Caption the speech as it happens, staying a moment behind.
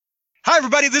Hi,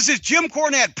 everybody. This is Jim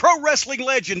Cornette, pro wrestling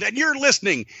legend, and you're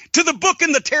listening to the Book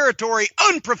in the Territory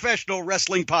Unprofessional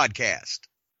Wrestling Podcast.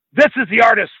 This is the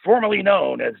artist formerly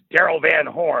known as Daryl Van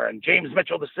Horn, James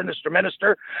Mitchell, the Sinister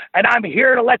Minister, and I'm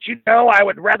here to let you know I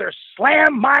would rather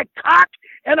slam my cock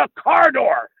in a car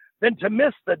door than to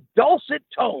miss the dulcet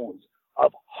tones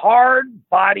of Hard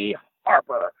Body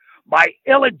Harper, my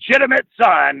illegitimate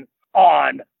son,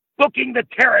 on Booking the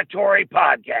Territory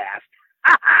podcast.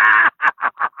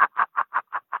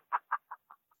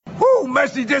 Woo,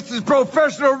 Messi, this is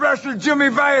professional wrestler Jimmy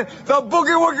Valiant, the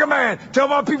Boogie Woogie Man. Tell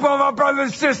my people and my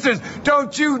brothers and sisters,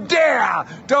 don't you dare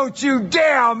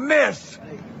miss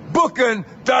Booking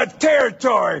the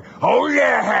Territory. Oh,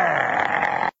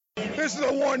 yeah. This is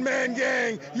a one-man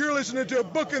gang. You're listening to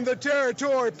Booking the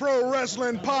Territory Pro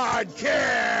Wrestling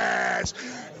Podcast.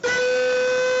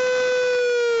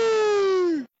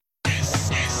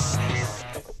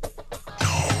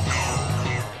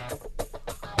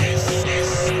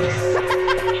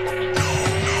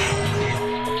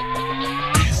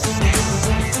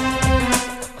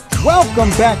 Welcome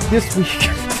back this week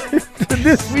to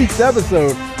this week's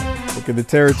episode Look at the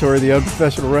Territory, the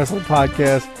Unprofessional Wrestling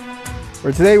Podcast,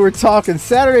 where today we're talking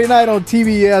Saturday night on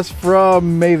TBS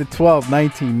from May the 12th,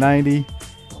 1990.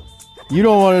 You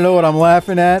don't want to know what I'm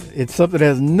laughing at. It's something that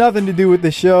has nothing to do with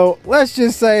the show. Let's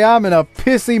just say I'm in a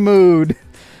pissy mood,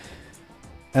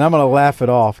 and I'm going to laugh it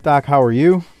off. Doc, how are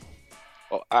you?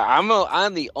 Well, I'm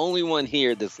the only one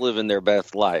here that's living their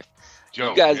best life.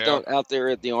 You guys don't out there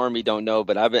at the Army don't know,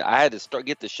 but I had to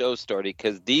get the show started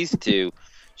because these two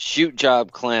shoot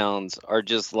job clowns are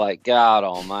just like, God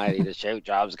Almighty, the shoot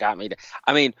jobs got me.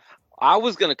 I mean, I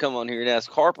was going to come on here and ask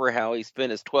Harper how he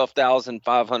spent his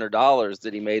 $12,500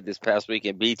 that he made this past week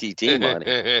in BTT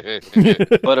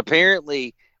money, but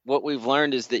apparently what we've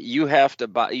learned is that you have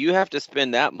to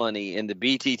spend that money in the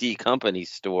BTT company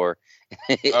store.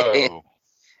 Oh.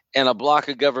 And a block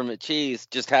of government cheese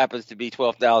just happens to be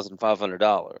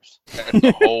 $12,500. That's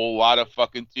a whole lot of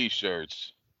fucking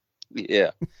T-shirts.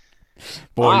 Yeah.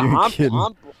 Boy, you're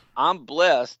kidding. I'm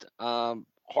blessed. Harper,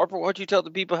 why don't you tell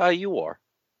the people how you are?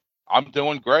 I'm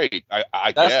doing great.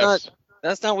 I guess.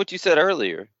 That's not what you said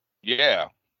earlier. Yeah.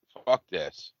 Fuck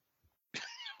this.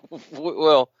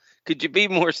 Well, could you be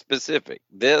more specific?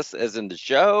 This as in the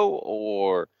show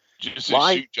or just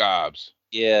shoot jobs?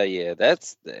 Yeah.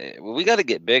 We got to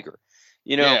get bigger.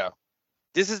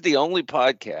 This is the only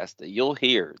podcast that you'll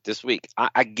hear this week.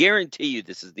 I guarantee you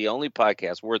this is the only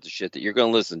podcast worth of shit that you're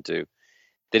going to listen to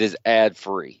that is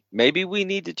ad-free. Maybe we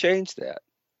need to change that.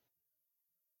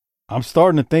 I'm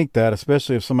starting to think that,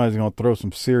 especially if somebody's going to throw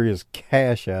some serious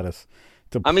cash at us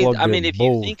to plug if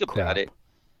you think about it,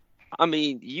 I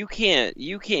mean, you can't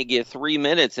get 3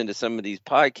 minutes into some of these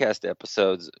podcast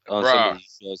episodes on some of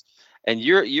these shows. And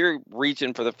you're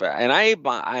reaching for the fact, and I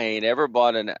ain't ever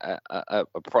bought a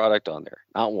product on there,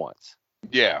 not once.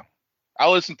 Yeah, I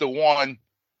listened to one.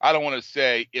 I don't want to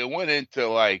say it went into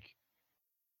like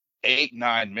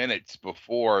 8-9 minutes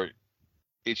before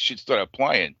it shit started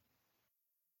playing.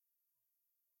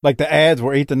 Like the ads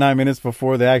were 8 to 9 minutes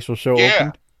before the actual show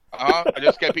opened. I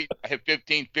just kept. I hit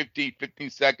 15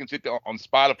 seconds hit on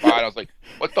Spotify, and I was like,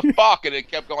 "What the fuck?" And it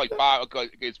kept going like 5. Okay,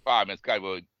 it's 5 minutes.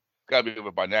 Gotta be over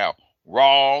by now.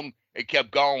 Wrong. It kept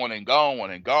going and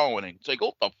going and going, and it's like,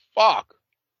 what the fuck?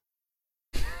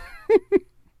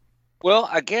 Well,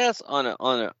 I guess on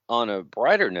a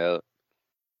brighter note,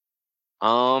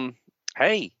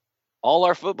 hey, all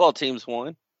our football teams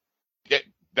won. Yeah,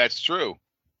 that's true.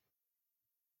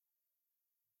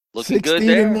 Looking good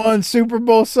there. 16-1 Super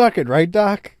Bowl sucking, right,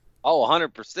 Doc? Oh,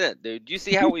 100%, dude. Do you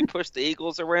see how we pushed the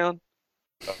Eagles around?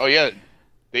 Oh yeah,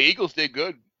 the Eagles did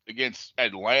good against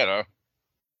Atlanta.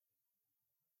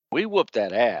 We whooped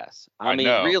that ass. I mean,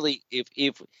 know. Really,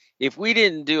 if we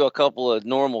didn't do a couple of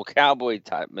normal cowboy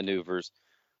type maneuvers,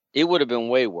 it would have been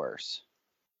way worse.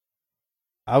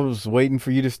 I was waiting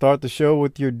for you to start the show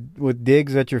with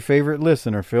digs at your favorite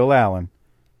listener, Phil Allen.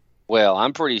 Well,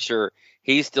 I'm pretty sure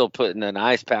he's still putting an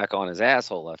ice pack on his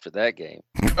asshole after that game.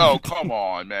 Oh, come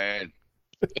on, man.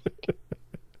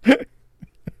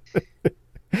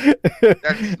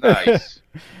 That's nice.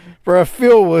 Bro,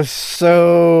 Phil was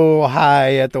so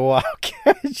high at the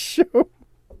Wildcat show.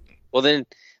 Well, then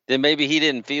maybe he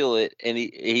didn't feel it, and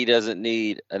he doesn't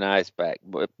need an ice pack.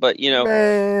 But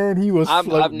man, he was.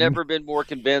 I've never been more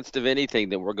convinced of anything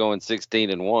than we're going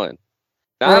 16-1.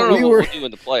 Now, I don't know what we'll do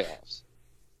in the playoffs.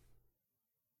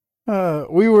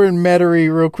 We were in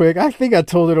Metairie real quick. I think I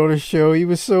told it on the show. He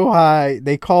was so high,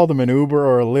 they called him an Uber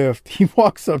or a Lyft. He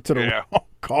walks up to the wrong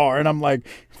car, and I'm like,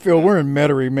 Phil, we're in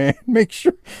Metairie, man. Make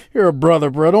sure you're a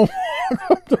brother, bro. Don't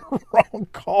walk up to the wrong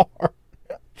car.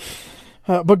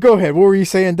 But go ahead. What were you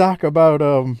saying, Doc, about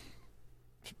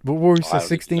what were you saying?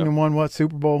 16-1, what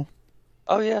Super Bowl?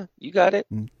 Oh yeah, you got it.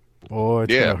 Boy,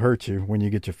 it's gonna hurt you when you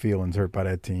get your feelings hurt by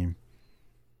that team.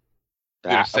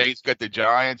 The Saints got the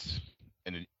Giants,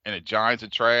 and the Giants are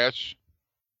trash.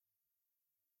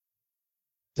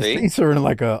 The Saints are in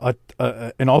like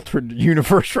an alternate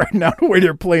universe right now, the way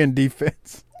they're playing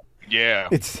defense. Yeah,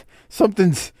 it's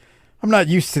something's. I'm not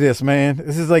used to this, man.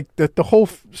 This is like the whole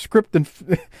script, and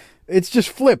it's just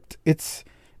flipped. It's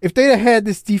if they'd have had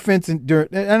this defense I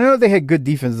know they had good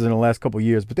defenses in the last couple of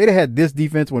years, but they'd have had this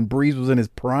defense when Breeze was in his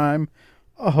prime.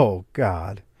 Oh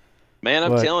God, man!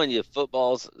 I'm telling you,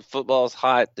 football's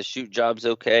hot. The shoot job's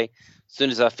okay. As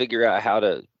soon as I figure out how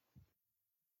to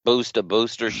boost a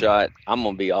booster shot, I'm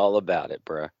gonna be all about it,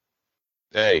 bro.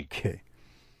 Hey, okay.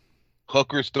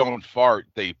 Hookers don't fart;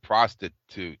 they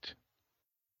prostitute.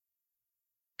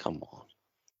 Come on.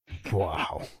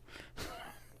 Wow.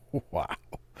 Wow.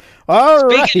 All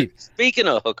right. Speaking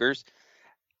of hookers,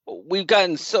 we've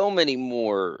gotten so many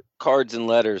more cards and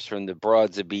letters from the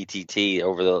broads of BTT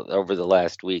over the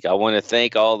last week. I want to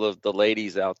thank all of the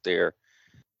ladies out there,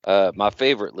 my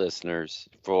favorite listeners,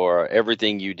 for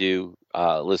everything you do,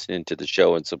 listening to the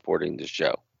show and supporting the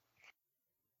show.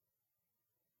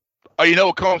 Oh, you know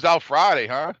what comes out Friday,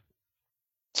 huh?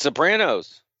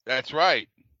 Sopranos. That's right.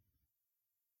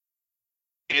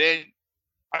 And then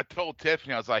I told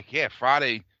Tiffany, I was like, yeah,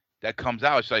 Friday that comes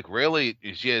out. She's like, really?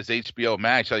 And she has HBO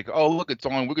Max. She's like, oh, look, it's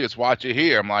on. We can just watch it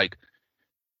here. I'm like,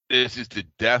 this is the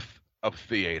death of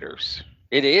theaters.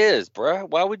 It is, bruh.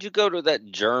 Why would you go to that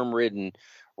germ-ridden,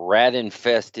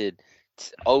 rat-infested,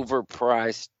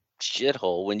 overpriced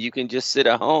shithole when you can just sit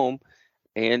at home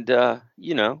and, Yeah.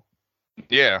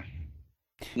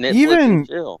 Netflix and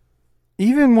chill.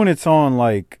 Even when it's on,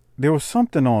 like, there was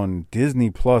something on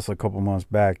Disney Plus a couple months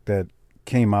back that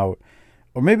came out,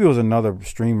 or maybe it was another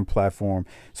streaming platform.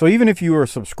 So even if you were a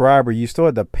subscriber, you still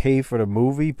had to pay for the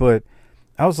movie. But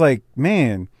I was like,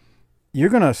 man, you're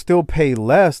going to still pay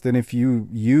less than if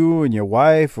you and your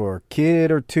wife or a kid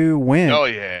or two went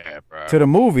to the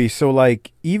movie. So,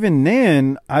 like, even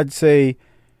then, I'd say,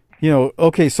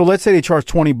 okay, so let's say they charge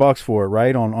 $20 for it,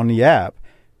 right, on the app.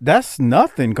 That's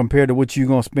nothing compared to what you're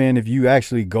going to spend if you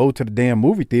actually go to the damn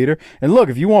movie theater. And look,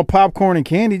 if you want popcorn and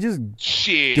candy, just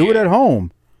do it at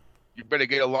home. You better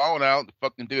get a loan out to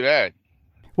fucking do that.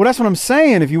 Well, that's what I'm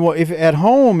saying. If at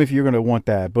home, if you're going to want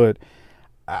that. But,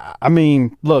 I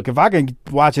mean, look, if I can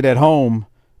watch it at home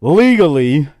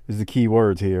legally is the key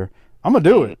words here, I'm going to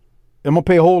do it. I'm going to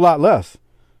pay a whole lot less.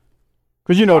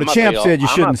 Because, the champ said you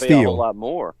shouldn't steal. A whole lot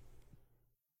more.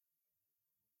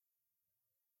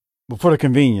 But for the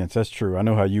convenience, that's true. I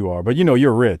know how you are. But,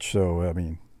 you're rich, so, I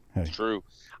mean, hey. True.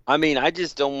 I mean, I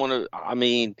just don't want to,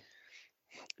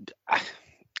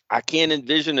 I can't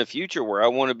envision a future where I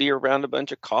want to be around a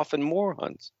bunch of coughing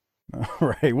morons.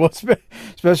 All right. Well,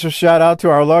 special shout out to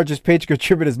our largest Patreon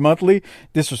contributors monthly.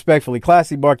 Disrespectfully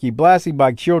Classy, Barky Blassie,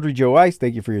 Bike Childry, Joe Ice.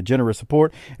 Thank you for your generous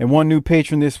support. And one new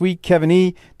patron this week, Kevin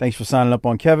E. Thanks for signing up,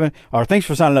 Kevin, on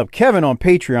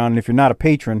Patreon. And if you're not a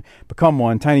patron, become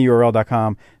one.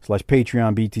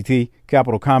 tinyurl.com/PatreonBTT.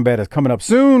 Capital Combat is coming up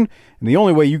soon. And the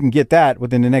only way you can get that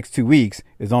within the next 2 weeks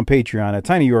is on Patreon at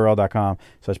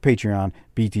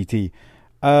tinyurl.com/PatreonBTT.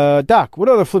 Doc, what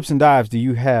other flips and dives do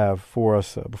you have for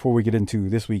us before we get into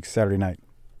this week's Saturday night?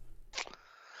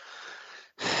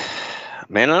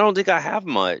 Man, I don't think I have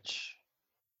much.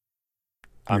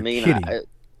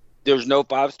 There's no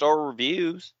 5-star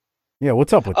reviews. Yeah,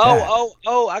 what's up with that?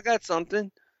 Oh, I got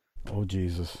something. Oh,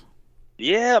 Jesus.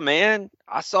 Yeah, man.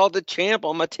 I saw the champ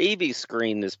on my TV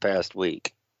screen this past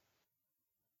week.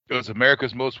 It was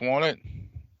America's Most Wanted.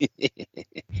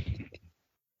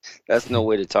 That's no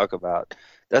way to talk about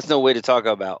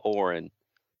Oren.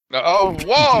 Oh,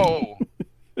 whoa!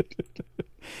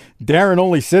 Darren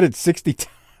only said it 60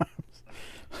 times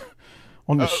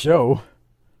on the show.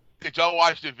 Did y'all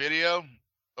watch the video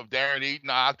of Darren eating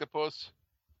the octopus?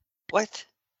 What?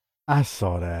 I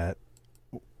saw that.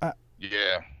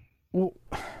 Yeah. Well,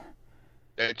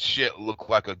 that shit looked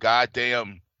like a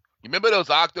goddamn... You remember those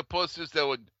octopuses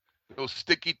those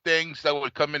sticky things that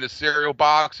would come in the cereal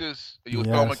boxes that you would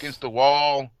throw them against the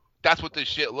wall? That's what this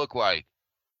shit looked like.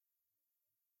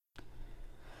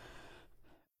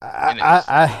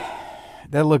 That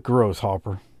looked gross,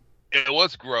 Harper. It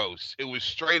was gross. It was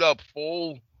straight up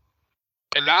full.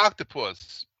 And the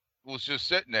octopus was just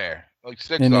sitting there, like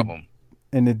six of them.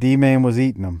 And the D-man was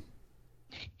eating them.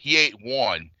 He ate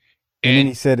one. And then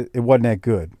he said it wasn't that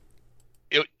good.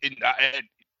 I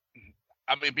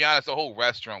mean, to be honest, the whole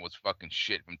restaurant was fucking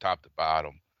shit from top to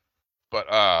bottom.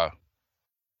 But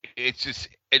it's just,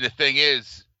 and the thing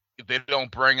is, if they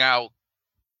don't bring out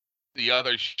the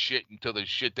other shit until the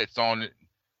shit that's on it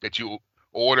that you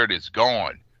ordered is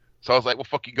gone. So I was like, what the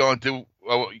fuck you gonna do,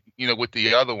 with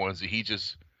the other ones? He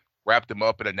just wrapped them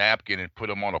up in a napkin and put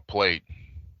them on a plate.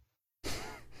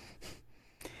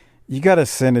 You got to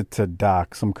send it to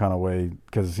Doc some kind of way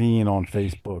because he ain't on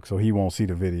Facebook, so he won't see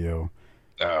the video.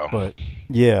 Oh. But,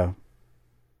 yeah.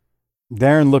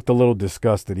 Darren looked a little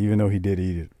disgusted, even though he did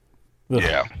eat it. Ugh.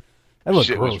 Yeah. That looked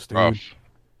Shit gross, dude. rough.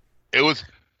 It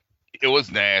was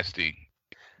nasty.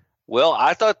 Well,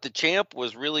 I thought the champ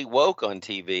was really woke on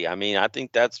TV. I mean, I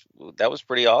think that was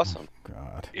pretty awesome. Oh,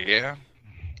 God. Yeah.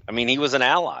 I mean, he was an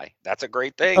ally. That's a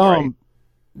great thing, right?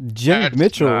 James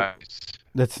Mitchell. Nice.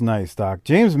 That's nice, Doc.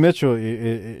 James Mitchell,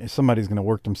 somebody's going to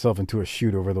work themselves into a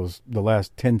shoot over the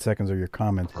last 10 seconds of your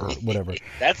comments or whatever.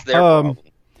 That's their problem.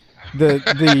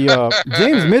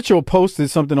 James Mitchell posted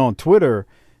something on Twitter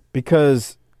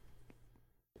because,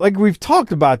 like we've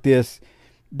talked about this,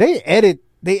 they edit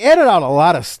out a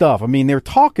lot of stuff. I mean, they're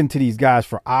talking to these guys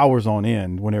for hours on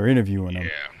end when they're interviewing them.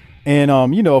 And,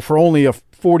 for only a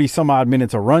 40 some odd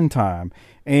minutes of runtime.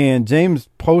 And James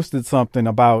posted something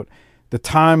about the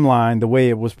timeline, the way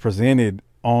it was presented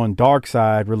on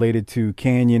Darkside related to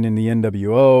Kanyon and the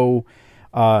NWO,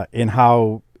 and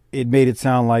how it made it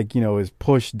sound like, his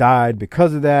push died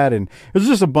because of that. And it was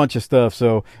just a bunch of stuff.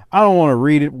 So I don't want to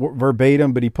read it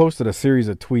verbatim, but he posted a series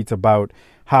of tweets about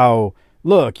how,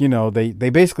 look, they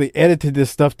basically edited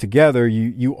this stuff together.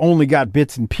 You only got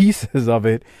bits and pieces of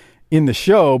it in the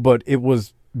show, but it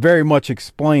was very much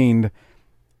explained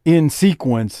in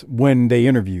sequence when they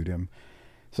interviewed him.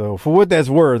 So for what that's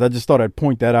worth, I just thought I'd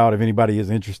point that out if anybody is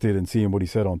interested in seeing what he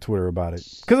said on Twitter about it.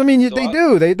 Because, I mean,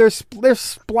 they're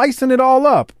splicing it all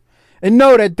up. And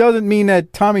no, that doesn't mean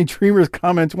that Tommy Dreamer's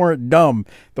comments weren't dumb.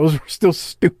 Those were still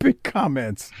stupid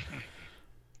comments.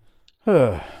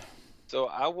 So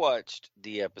I watched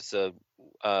the episode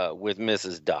with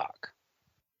Mrs. Doc.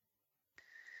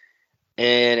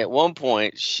 And at one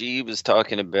point, she was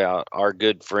talking about our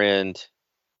good friend,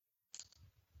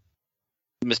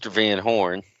 Mr. Van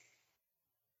Horn.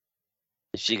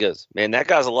 She goes, man, that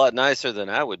guy's a lot nicer than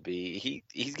I would be.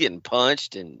 He's getting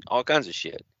punched and all kinds of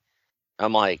shit.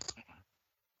 I'm like,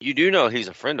 you do know he's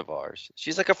a friend of ours.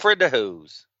 She's like, a friend of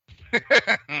whose?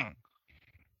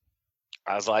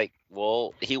 I was like,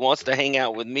 well, he wants to hang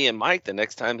out with me and Mike the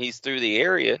next time he's through the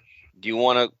area. Do you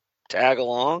want to tag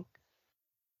along?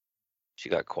 She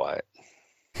got quiet.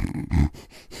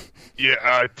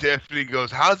 Yeah, Tiffany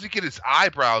goes, how does he get his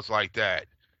eyebrows like that?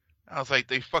 I was like,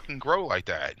 they fucking grow like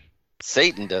that.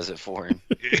 Satan does it for him.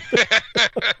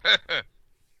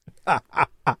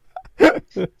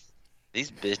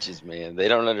 These bitches, man, they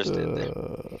don't understand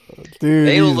that. Dude,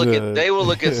 they will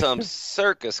look at some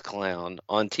circus clown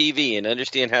on TV and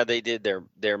understand how they did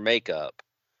their makeup,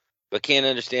 but can't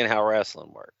understand how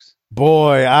wrestling works.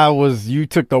 Boy, you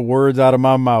took the words out of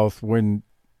my mouth when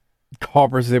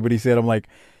Harper said what he said. I'm like,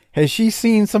 has she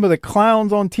seen some of the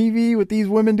clowns on TV what these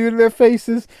women do to their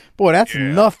faces? Boy, that's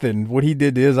nothing what he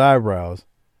did to his eyebrows.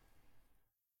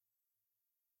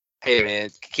 Hey, man,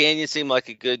 Kanyon seemed like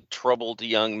a good, troubled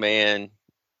young man.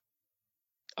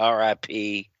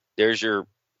 R.I.P. There's your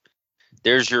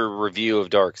review of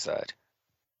Darkside.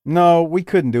 No, we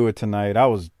couldn't do it tonight. I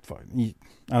don't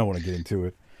want to get into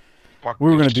it.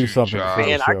 We were going to do something.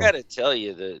 Man, I got to tell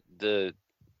you,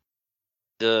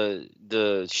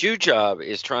 the shoe job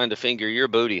is trying to finger your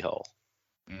booty hole.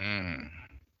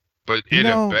 But in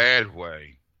a bad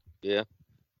way. Yeah,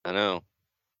 I know.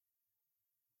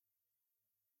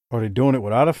 Are they doing it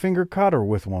without a finger cut or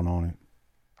with one on it?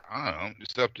 I don't know.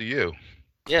 It's up to you.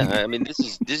 Yeah, I mean, this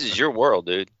is your world,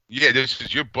 dude. Yeah, this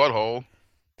is your butthole.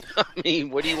 I mean,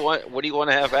 what do you want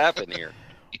to have happen here?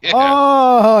 Yeah.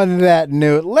 On that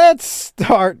note, let's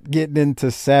start getting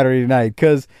into Saturday night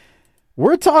because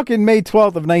we're talking May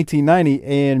 12th of 1990,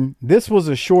 and this was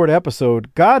a short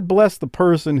episode. God bless the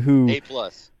person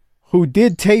who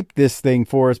did tape this thing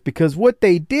for us, because what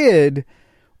they did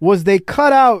was they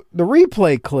cut out the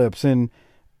replay clips. And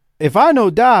if I know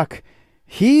Doc,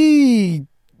 he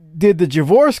did the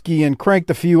Jaworski and cranked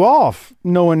a few off,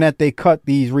 knowing that they cut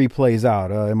these replays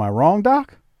out. Am I wrong,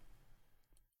 Doc?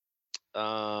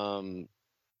 No,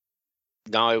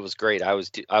 it was great. I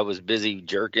was busy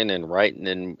jerking and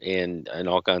writing and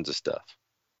all kinds of stuff.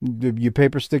 Did you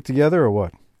paper stick together or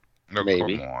what? No,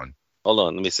 maybe. Come on. Hold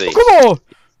on, let me see. Oh,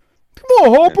 come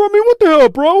on, Harper. I mean, what the hell,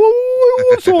 bro?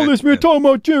 What's all this, man? Talking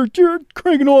about Jared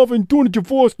cranking off and doing the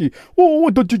Jaworski.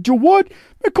 What? Man,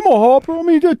 come on, Harper. I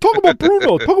mean, talk about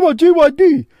Bruno. Talk about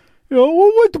JYD.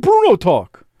 What the Bruno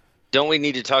talk? Don't we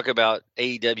need to talk about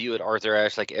AEW at Arthur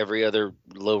Ashe like every other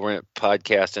low rent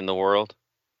podcast in the world?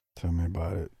 Tell me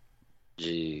about it.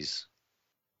 Jeez.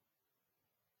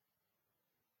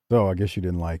 So I guess you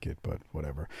didn't like it, but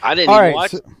whatever. I didn't even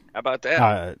watch it. How about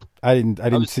that? I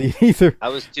didn't see it either. I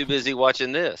was too busy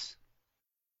watching this.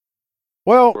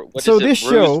 Well, what so is it? this Shoes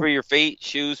show for your feet,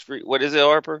 shoes for what is it,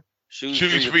 Harper? Shoes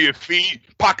for your feet,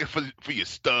 pocket for your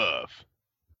stuff.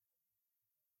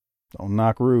 Don't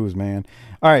knock Ruse, man.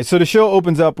 All right, so the show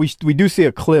opens up. We do see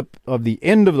a clip of the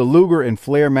end of the Luger and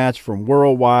Flair match from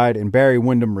Worldwide and Barry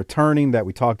Windham returning that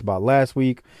we talked about last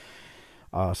week.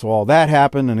 So all that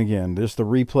happened, and again, there's the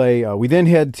replay. We then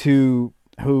head to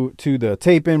the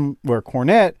tape-in where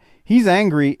Cornette, he's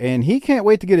angry, and he can't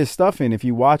wait to get his stuff in if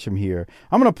you watch him here.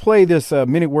 I'm going to play this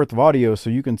minute worth of audio so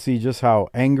you can see just how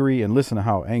angry and listen to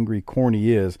how angry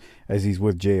Corny is as he's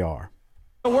with JR.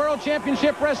 World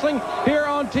Championship Wrestling here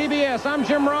on TBS. I'm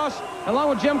Jim Ross, along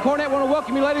with Jim Cornette. I want to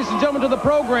welcome you, ladies and gentlemen, to the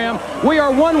program. We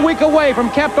are 1 week away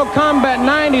from Capital Combat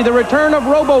 90, the return of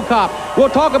RoboCop. We'll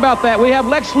talk about that. We have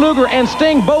Lex Luger and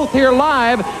Sting both here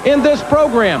live in this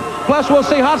program. Plus, we'll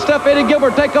see Hot Stuff Eddie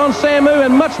Gilbert take on Samu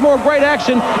and much more great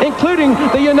action, including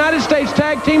the United States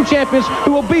Tag Team Champions,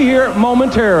 who will be here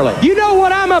momentarily. You know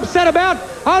what I'm upset about?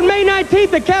 On May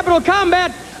 19th at Capital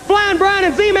Combat, Flying Brian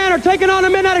and Z-Man are taking on the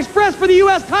Midnight Express for the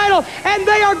U.S. title, and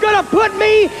they are going to put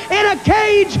me in a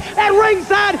cage at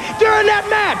ringside during that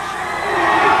match.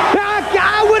 Now,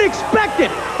 I would expect it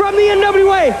from the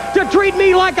NWA to treat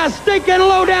me like a stinking,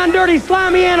 low-down, dirty,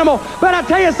 slimy animal. But I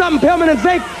tell you something, Pillman and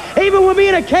Zink, even with me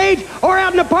in a cage or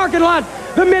out in the parking lot,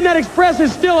 the Midnight Express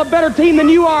is still a better team than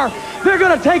you are. They're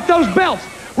going to take those belts.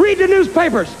 Read the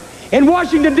newspapers. In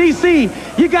Washington, D.C.,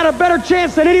 you got a better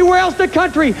chance than anywhere else in the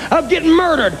country of getting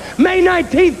murdered. May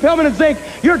 19th, Pillman and Zink,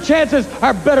 your chances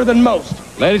are better than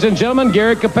most. Ladies and gentlemen,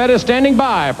 Gary Capetta is standing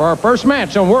by for our first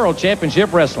match on World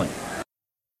Championship Wrestling.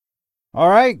 All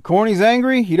right, Corny's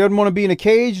angry. He doesn't want to be in a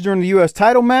cage during the U.S.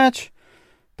 title match.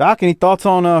 Doc, any thoughts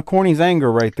on Corny's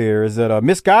anger right there? Is it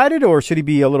misguided, or should he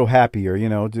be a little happier,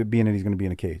 being that he's going to be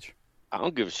in a cage? I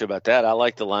don't give a shit about that. I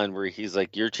like the line where he's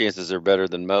like, your chances are better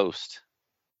than most.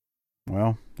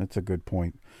 Well, that's a good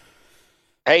point.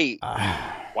 Hey,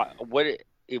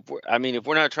 if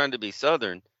we're not trying to be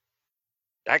Southern,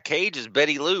 that cage is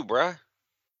Betty Lou, bruh.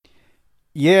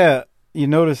 Yeah, you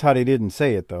notice how they didn't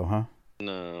say it though, huh?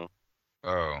 No.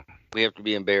 Oh. We have to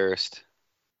be embarrassed.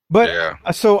 But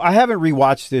yeah. So I haven't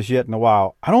rewatched this yet in a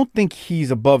while. I don't think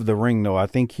he's above the ring though. I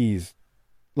think he's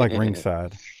like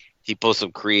ringside. He put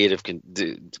some creative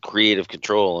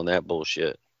control on that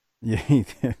bullshit. Yeah, he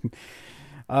did.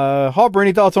 Harper,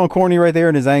 any thoughts on Corny right there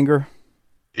in his anger?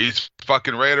 He's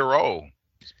fucking ready to roll.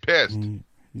 He's pissed.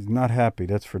 He's not happy.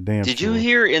 That's for damn Did sure. you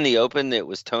hear in the open that it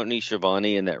was Tony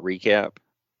Schiavone in that recap?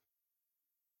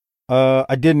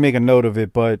 I did make a note of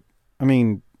it, but I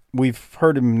mean, we've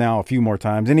heard him now a few more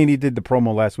times, and he did the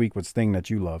promo last week with Sting that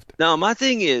you loved. No, my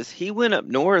thing is, he went up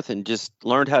north and just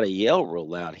learned how to yell real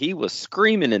loud. He was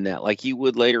screaming in that like he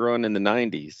would later on in the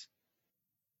 90s.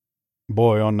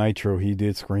 Boy, on Nitro, he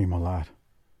did scream a lot.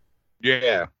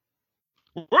 Yeah.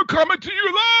 We're coming to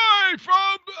you live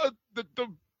from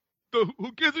the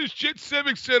Who Gives a Shit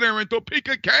Civic Center in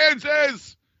Topeka,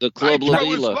 Kansas. The Club La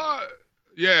Vila.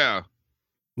 Yeah.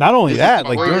 Not only that,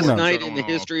 like during the night in the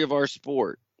history of our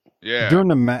sport. Yeah. During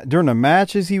the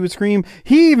matches, he would scream.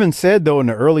 He even said though in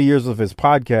the early years of his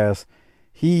podcast,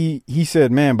 he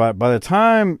said, "Man, by the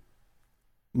time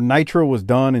Nitro was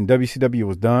done and WCW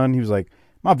was done, he was like,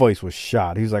 my voice was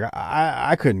shot. He was like,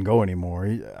 I couldn't go anymore.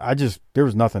 There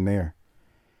was nothing there."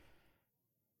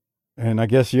 And I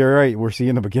guess you're right. We're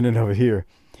seeing the beginning of it here.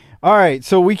 All right,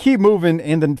 so we keep moving,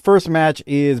 and the first match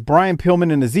is Brian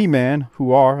Pillman and the Z-Man,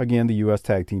 who are, again, the U.S.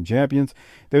 Tag Team Champions.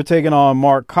 They're taking on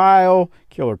Mark Kyle,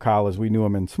 Killer Kyle as we knew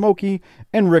him in Smokey,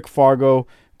 and Rick Fargo.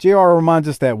 JR reminds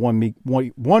us that 1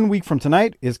 week from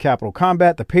tonight is Capital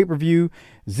Combat, the pay-per-view.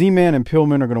 Z-Man and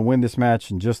Pillman are going to win this match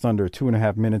in just under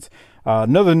 2.5 minutes.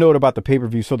 Another note about the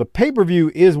pay-per-view. So the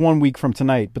pay-per-view is 1 week from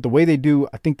tonight, but the way they do,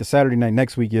 I think the Saturday night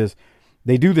next week is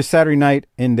they do the Saturday night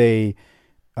and they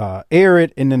air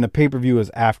it, and then the pay-per-view is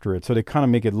after it. So they kind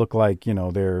of make it look like,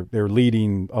 they're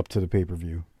leading up to the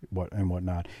pay-per-view and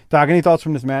whatnot. Doc, any thoughts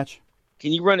from this match?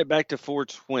 Can you run it back to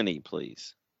 420,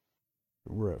 please?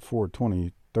 We're at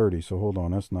 420.30, so hold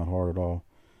on. That's not hard at all.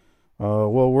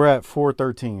 Well, we're at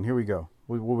 413. Here we go.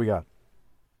 What we got?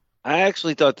 I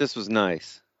actually thought this was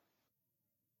nice.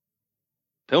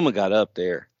 Pillman got up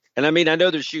there. And I mean, I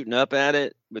know they're shooting up at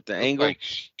it with the angle. Like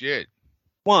shit.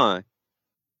 Why?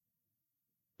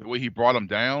 The way he brought him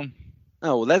down?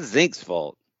 Oh, well, that's Zink's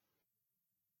fault.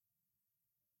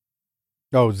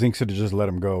 Oh, Zink should have just let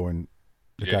him go, and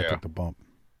the guy took the bump.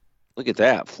 Look at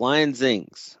that. Flying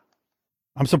Zinks.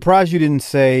 I'm surprised you didn't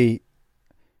say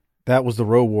that was the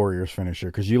Road Warriors finisher,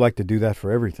 because you like to do that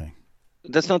for everything.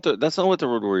 That's not what the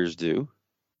Road Warriors do.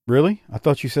 Really? I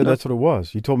thought you said that's what it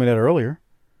was. You told me that earlier.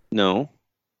 No.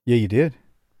 Yeah, you did.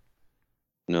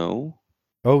 No.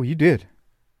 Oh, you did.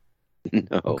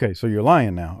 No. Okay, so you're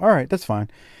lying now. All right, that's fine.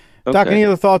 Okay. Doc, any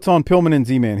other thoughts on Pillman and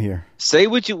Z-Man here? Say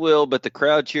what you will, but the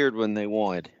crowd cheered when they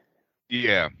won.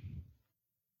 Yeah.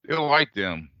 They don't like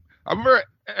them. I remember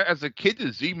as a kid,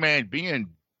 the Z-Man being,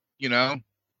 one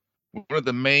of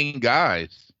the main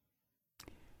guys.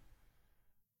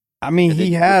 I mean,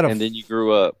 and then you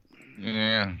grew up.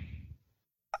 Yeah.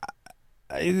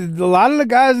 A lot of the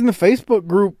guys in the Facebook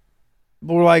group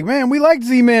were like, man, we liked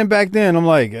Z-Man back then. I'm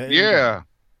like, yeah.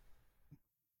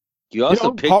 You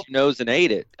also picked your nose and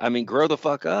ate it. I mean, grow the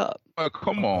fuck up. Oh,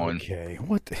 come on. Okay.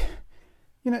 What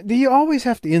do you always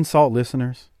have to insult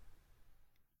listeners?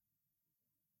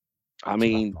 I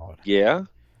mean, yeah.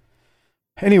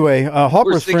 Anyway,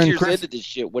 Harper's We're 6 friend years Chris, into this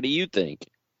shit. What do you think?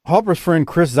 Harper's friend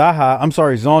Chris Zoncha.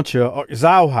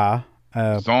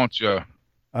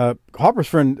 Harper's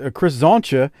friend Chris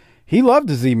Zoncha, he loved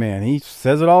the Z-Man. He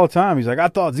says it all the time. He's like, I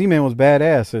thought Z-Man was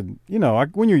badass. And,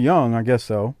 when you're young, I guess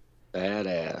so.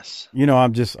 Badass.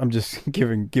 I'm just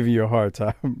giving you a hard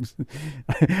time.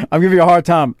 I'm giving you a hard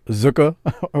time, Zucca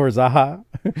or Zaha.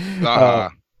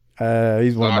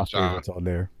 He's one of my favorites on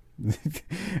there.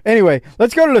 Anyway,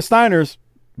 let's go to the Steiners.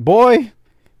 Boy,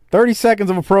 30 seconds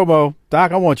of a promo.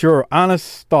 Doc, I want your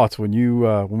honest thoughts when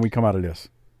we come out of this.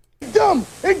 Dumb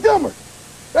and dumber.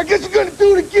 I guess you're gonna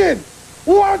do it again.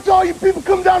 Well, why don't all you people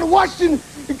come down to Washington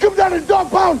and come down to the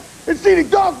dog pound and see the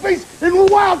dog face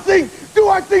and Wild Thing do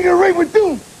our thing in the ring with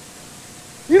Doom?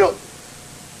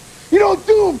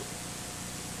 Doom.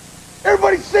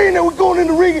 Everybody's saying that we're going in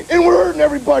the ring and we're hurting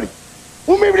everybody.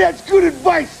 Well, maybe that's good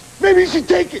advice. Maybe you should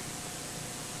take it.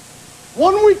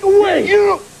 1 week away,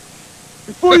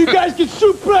 before you guys get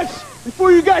suplexed,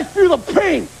 before you guys feel the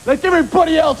pain like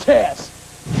everybody else has.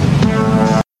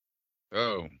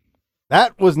 Oh.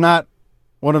 That was not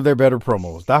one of their better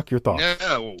promos. Doc, your thoughts?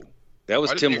 No. That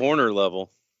was Tim Horner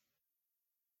level.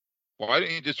 Why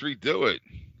didn't you just redo it?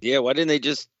 Yeah, why didn't they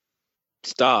just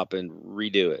stop and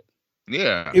redo it?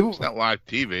 Yeah, it's not live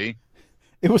TV.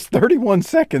 It was 31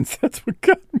 seconds. That's what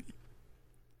got me.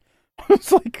 I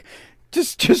was like,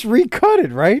 just recut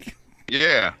it, right?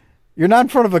 Yeah. You're not in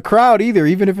front of a crowd either,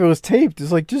 even if it was taped.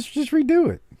 It's like, just redo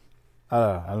it.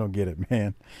 I don't get it,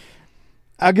 man.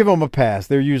 I'll give them a pass.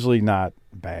 They're usually not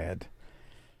bad.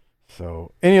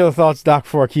 So, any other thoughts, Doc,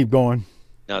 before I keep going?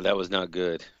 No, that was not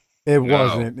good. It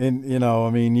wasn't. And,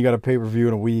 you got a pay-per-view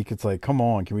in a week. It's like, come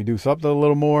on, can we do something a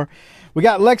little more? We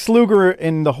got Lex Luger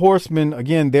and the Horsemen,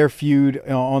 again, their feud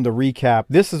on the recap.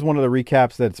 This is one of the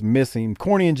recaps that's missing.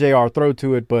 Corny and JR throw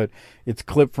to it, but it's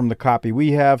clipped from the copy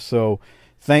we have, so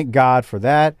thank God for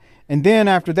that. And then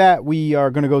after that, we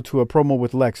are going to go to a promo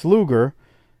with Lex Luger.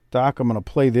 Doc, I'm going to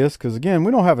play this because, again,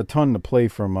 we don't have a ton to play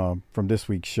from this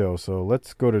week's show, so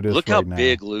let's go to this Look right how now.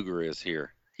 big Luger is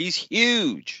here. He's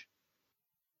huge.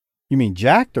 You mean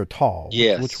jacked or tall?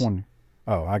 Yes. Which one?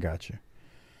 Oh, I got you.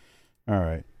 All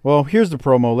right. Well, here's the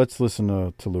promo. Let's listen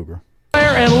to Luger.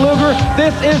 And Luger,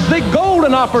 this is the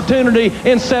golden opportunity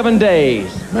in 7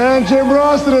 days. Man, Jim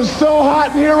Ross, it is so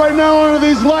hot in here right now under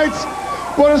these lights,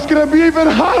 but it's going to be even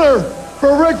hotter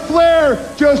for Ric Flair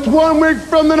just 1 week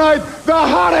from tonight, the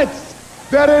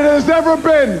hottest that it has ever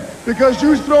been, because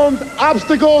you've thrown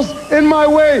obstacles in my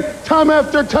way time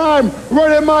after time,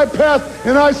 right in my path,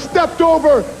 and I stepped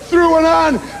over, through and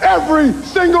on every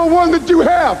single one that you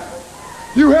have.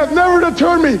 You have never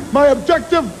deterred me. My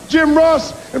objective, Jim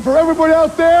Ross, and for everybody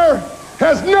out there,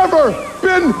 has never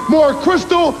been more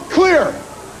crystal clear.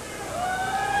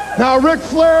 Now, Ric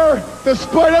Flair,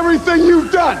 despite everything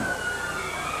you've done,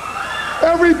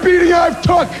 every beating I've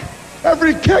took,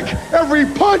 every kick, every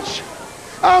punch,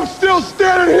 I'm still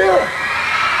standing here,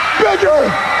 bigger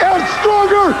and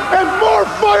stronger and more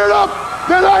fired up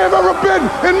than I have ever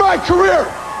been in my career.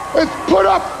 It's put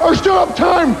up or shut up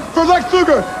time for Lex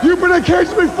Luger. You've been in a cage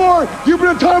before. You've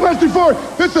been in time match before.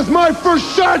 This is my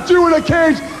first shot at you in a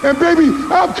cage. And baby,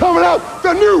 I'm coming out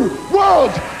the new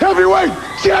world heavyweight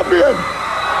champion.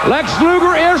 Lex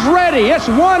Luger is ready. It's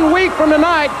 1 week from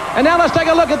tonight. And now let's take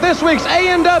a look at this week's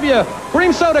A&W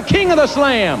Cream Soda King of the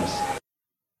Slams.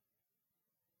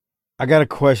 I got a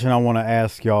question I want to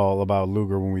ask y'all about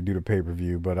Luger when we do the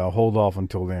pay-per-view, but I'll hold off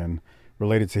until then,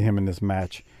 related to him in this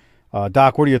match.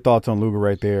 Doc, what are your thoughts on Luger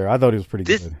right there? I thought he was pretty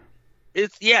good.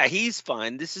 He's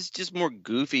fine. This is just more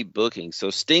goofy booking. So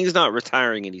Sting's not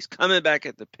retiring, and he's coming back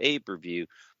at the pay-per-view,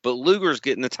 but Luger's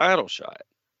getting the title shot.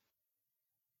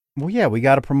 Well, yeah, we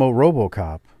got to promote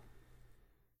RoboCop.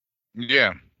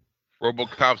 Yeah.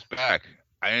 RoboCop's back.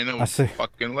 I didn't know he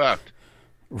fucking left.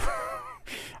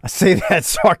 I say that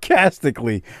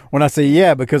sarcastically when I say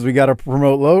yeah, because we got to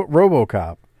promote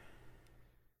RoboCop.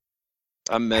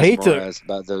 I'm mesmerized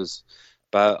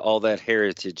by all that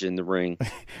heritage in the ring.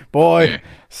 Boy, yeah.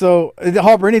 So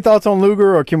Harper, any thoughts on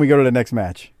Luger, or can we go to the next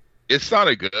match? It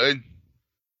sounded good.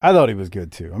 I thought he was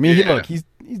good too. I mean, he's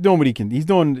doing what he can. He's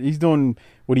doing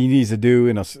what he needs to do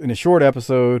in a short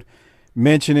episode,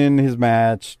 mentioning his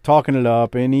match, talking it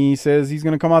up, and he says he's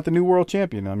going to come out the new world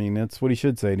champion. I mean, that's what he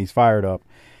should say, and he's fired up.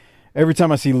 Every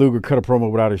time I see Luger cut a promo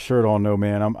without his shirt on, no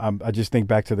man, I just think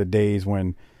back to the days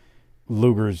when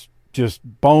Luger's just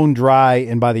bone dry,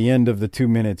 and by the end of the 2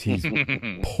 minutes, he's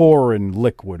pouring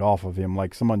liquid off of him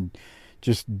like someone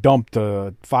just dumped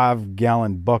a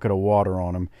 5-gallon bucket of water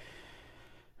on him,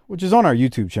 which is on our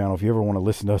YouTube channel if you ever want to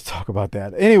listen to us talk about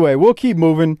that. Anyway, we'll keep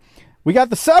moving. We got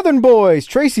the Southern Boys,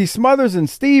 Tracy Smothers and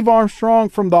Steve Armstrong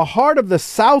from the heart of the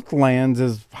Southlands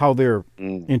is how they're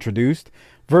introduced,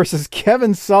 versus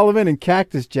Kevin Sullivan and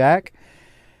Cactus Jack.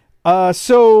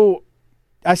 So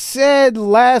I said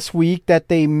last week that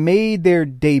they made their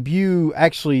debut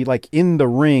actually like in the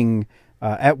ring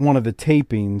at one of the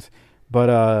tapings, but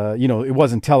it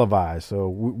wasn't televised.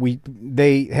 So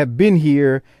they have been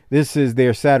here. This is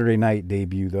their Saturday night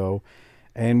debut though,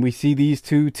 and we see these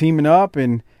two teaming up,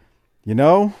 and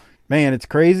man, it's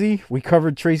crazy. We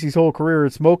covered Tracy's whole career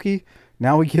at Smokey.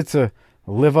 Now he gets to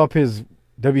live up his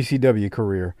WCW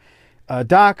career.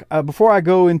 Doc, before I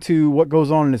go into what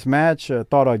goes on in this match, I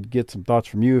thought I'd get some thoughts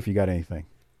from you if you got anything.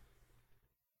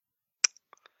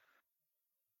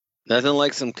 Nothing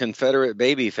like some Confederate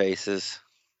baby faces.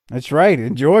 That's right.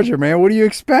 In Georgia, man. What do you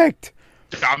expect?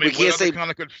 I mean, what other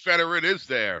kind of Confederate is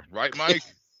there? Right, Mike?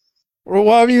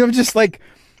 Well, I mean, I'm just like,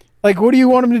 what do you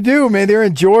want them to do, man? They're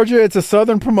in Georgia. It's a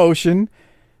Southern promotion.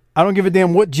 I don't give a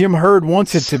damn what Jim Herd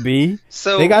wants it to be.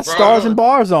 So they got stars and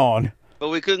bars on. But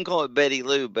we couldn't call it Betty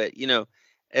Lou. But,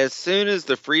 as soon as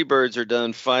the Freebirds are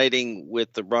done fighting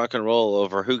with the rock and roll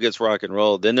over who gets rock and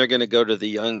roll, then they're going to go to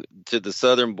the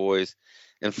Southern Boys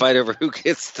and fight over who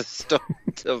gets the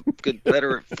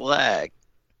Confederate flag.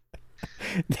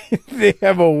 They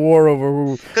have a war over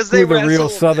who the real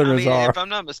Southerners are. If I'm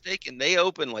not mistaken, they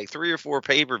open like 3 or 4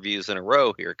 pay-per-views in a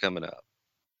row here coming up.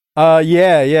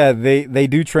 Yeah. They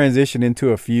do transition into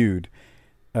a feud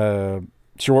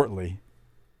shortly.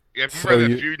 Yeah, if you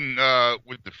remember the feuding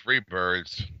with the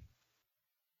Freebirds,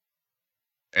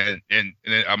 and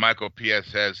Michael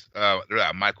P.S.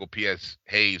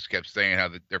 Hayes kept saying how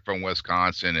they're from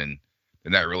Wisconsin and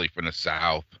they're not really from the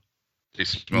South. They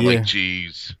smell like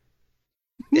cheese.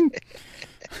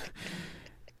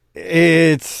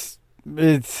 It's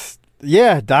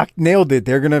Doc nailed it.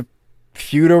 They're gonna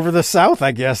feud over the South,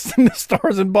 I guess, in the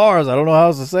Stars and Bars. I don't know how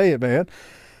else to say it, man.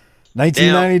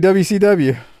 1990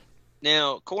 WCW.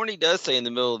 Now, Corny does say in the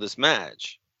middle of this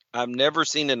match, I've never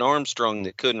seen an Armstrong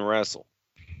that couldn't wrestle.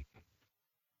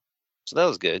 So that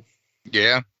was good.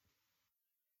 Yeah.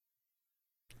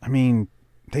 I mean,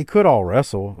 they could all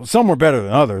wrestle. Some were better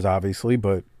than others, obviously,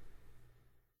 but.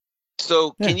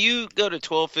 So can you go to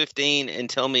 12:15 and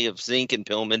tell me if Zink and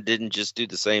Pillman didn't just do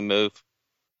the same move?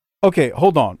 Okay,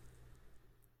 hold on.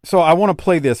 So I want to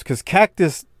play this because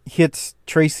Cactus hits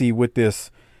Tracy with this,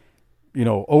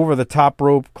 over the top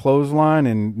rope clothesline,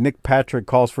 and Nick Patrick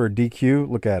calls for a DQ.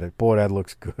 Look at it. Boy, that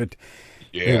looks good.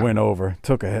 Yeah. It went over.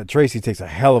 Tracy takes a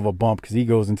hell of a bump because he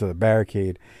goes into the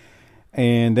barricade.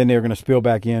 And then they were going to spill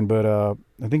back in, but I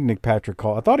think Nick Patrick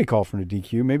called. I thought he called for the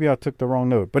DQ. Maybe I took the wrong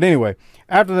note. But anyway,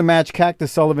 after the match, Cactus and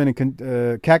Sullivan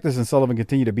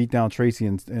continue to beat down Tracy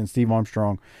and Steve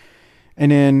Armstrong.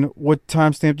 And then what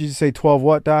timestamp did you say? 12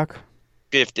 what, Doc?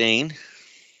 15.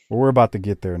 Well, we're about to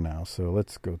get there now, so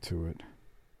let's go to it.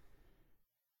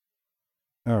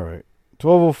 All right.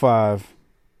 12:05.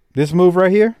 This move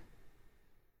right here?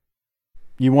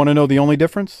 You want to know the only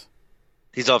difference?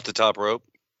 He's off the top rope.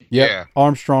 Yep. Yeah.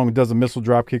 Armstrong does a missile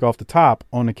drop kick off the top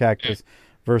on the Cactus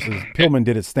versus Pillman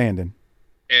did it standing.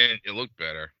 And it looked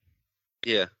better.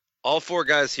 Yeah. All 4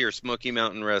 guys here, Smoky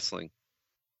Mountain Wrestling.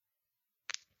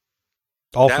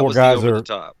 All 4 guys are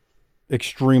top.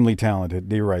 Extremely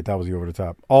talented. You're right. That was the over the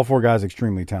top. All 4 guys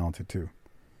extremely talented too.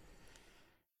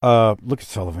 Look at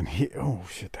Sullivan. Oh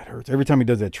shit, that hurts. Every time he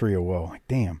does that trio well, like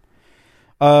damn.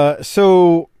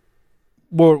 So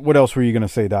what else were you gonna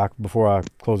say, Doc, before I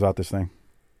close out this thing?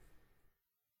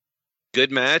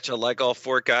 Good match. I like all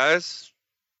 4 guys.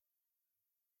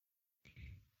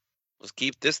 Let's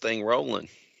keep this thing rolling.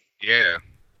 Yeah.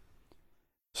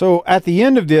 So at the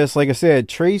end of this, like I said,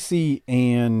 Tracy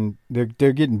and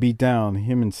they're getting beat down,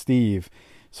 him and Steve.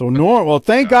 So well,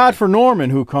 thank God for Norman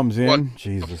who comes in. What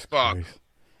Jesus fuck? Christ.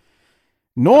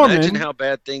 Norman. Imagine how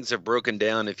bad things have broken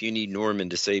down if you need Norman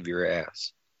to save your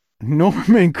ass.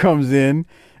 Norman comes in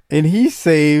and he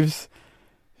saves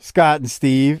Scott and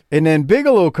Steve, and then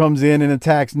Bigelow comes in and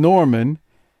attacks Norman.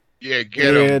 Yeah,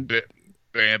 get him.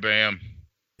 Bam, bam.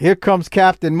 Here comes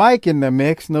Captain Mike in the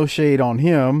mix. No shade on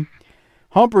him.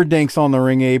 Humperdinck's on the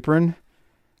ring apron.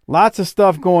 Lots of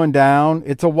stuff going down.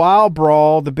 It's a wild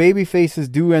brawl. The baby faces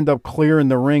do end up clearing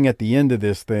the ring at the end of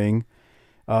this thing.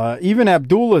 Even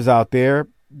Abdullah's out there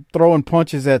throwing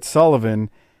punches at Sullivan.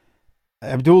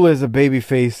 Abdullah as a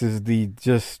babyface is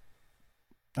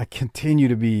I continue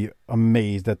to be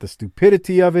amazed at the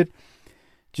stupidity of it.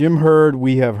 Jim Herd,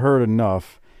 we have heard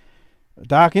enough.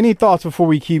 Doc, any thoughts before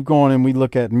we keep going and we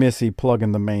look at Missy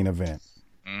plugging the main event?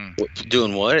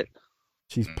 Doing what?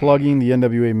 She's plugging the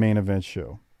NWA main event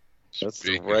show. That's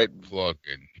the right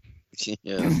plugging.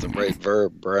 Yeah, that's the right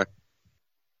verb, bruh.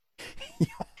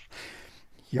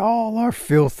 Y'all are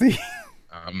filthy.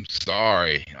 I'm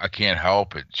sorry. I can't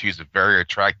help it. She's a very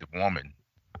attractive woman.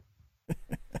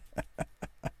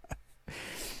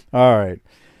 All right.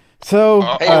 So,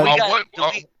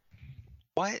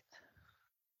 what?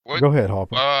 Go ahead,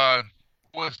 Hopper.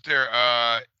 What's their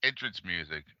entrance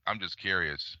music? I'm just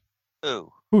curious.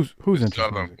 Who's entrance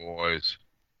Southern music? Boys.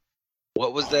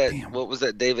 What was that? Damn. What was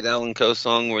that David Allen Coe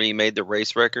song where he made the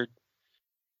race record?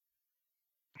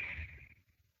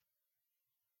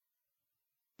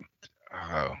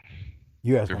 Oh,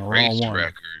 you asked the the wrong race one.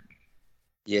 record.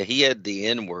 Yeah, he had the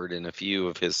N word in a few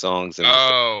of his songs.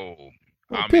 Oh,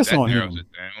 Well, I mean, piss that on narrows him. it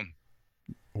down.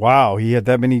 Wow, he had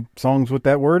that many songs with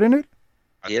that word in it?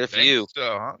 He had a think few.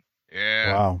 So, huh?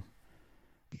 Yeah.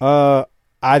 Wow.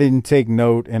 I didn't take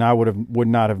note, and I would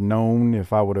not have known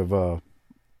if I would have,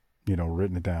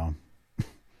 written it down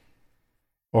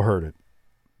or heard it.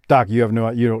 Doc, you have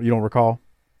you don't recall?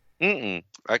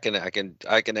 I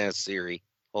can ask Siri.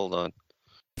 Hold on.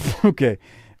 Okay.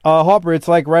 Hopper, it's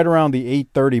like right around the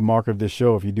 8:30 mark of this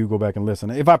show if you do go back and listen.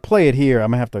 If I play it here,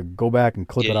 I'm going to have to go back and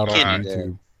clip it out on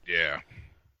YouTube. Yeah.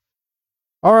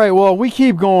 All right, well, we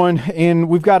keep going, and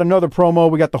we've got another promo.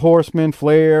 We got the Horsemen,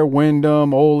 Flair,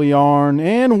 Wyndham, Ole Arn,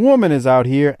 and Woman is out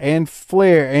here, and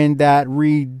Flair and that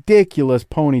ridiculous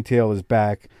ponytail is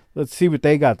back. Let's see what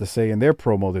they got to say in their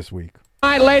promo this week.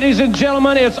 All right, ladies and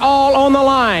gentlemen, it's all on the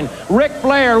line. Ric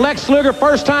Flair, Lex Luger,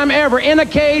 first time ever in a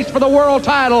cage for the world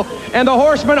title, and the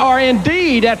Horsemen are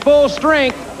indeed at full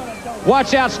strength.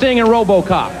 Watch out, Sting and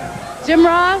RoboCop. Jim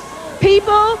Ross,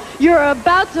 people, you're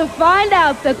about to find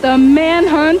out that the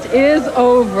manhunt is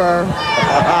over.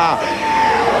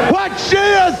 What she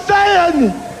is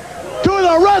saying to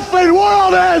the wrestling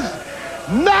world is,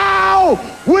 now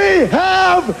we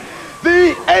have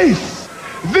the ace,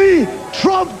 the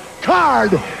trump card,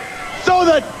 so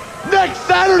that next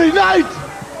Saturday night,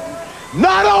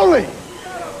 not only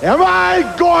am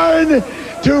I going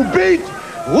to beat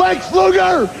Lex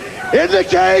Luger in the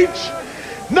cage,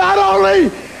 not only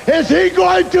is he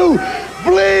going to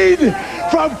bleed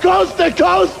from coast to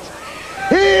coast,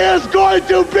 he is going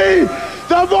to be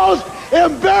the most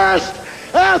embarrassed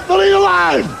athlete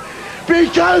alive,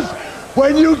 because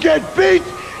when you get beat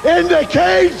in the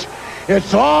cage,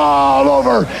 it's all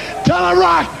over. Tell him,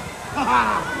 Rock.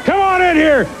 Come on in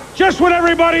here. Just when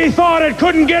everybody thought it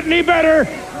couldn't get any better,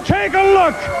 take a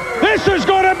look. This is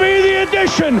going to be the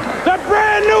edition, the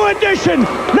brand new edition.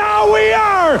 Now we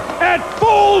are at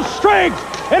full strength.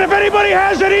 And if anybody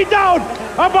has any doubt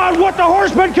about what the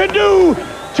Horsemen can do,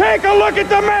 take a look at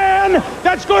the man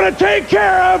that's going to take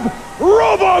care of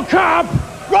RoboCop.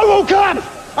 RoboCop,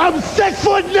 I'm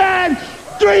 6'9",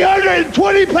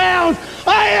 320 pounds.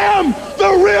 I am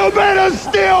the real man of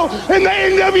steel in the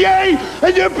NWA,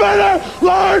 and you better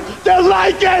learn to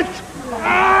like it.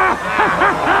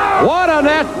 What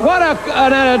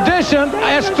an addition.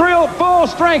 It's full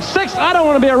strength. I don't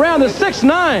want to be around the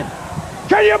 6'9".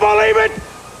 Can you believe it?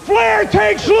 Flair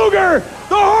takes Luger,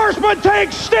 the Horseman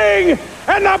takes Sting,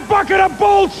 and the bucket of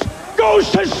bolts goes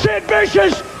to Sid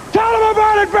Vicious. Tell him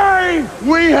about it, Barry.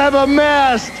 We have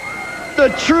amassed the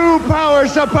true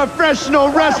powers of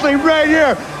professional wrestling right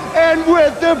here. And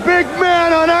with the big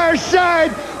man on our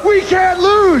side, we can't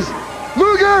lose.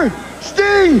 Luger,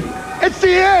 Sting, it's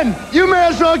the end. You may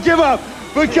as well give up,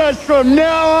 because from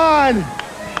now on,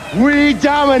 we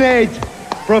dominate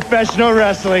professional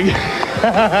wrestling.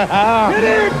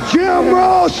 Jim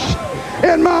Ross,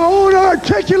 in my own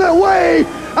articulate way,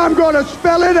 I'm going to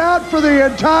spell it out for the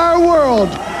entire world.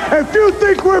 If you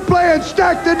think we're playing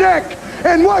stack the deck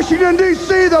in Washington,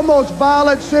 D.C., the most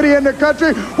violent city in the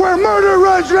country, where murder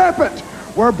runs rampant,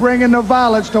 we're bringing the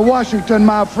violence to Washington,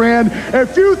 my friend.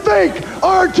 If you think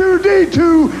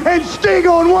R2-D2 and Sting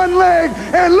on one leg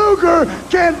and Luger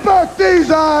can buck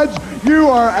these odds, you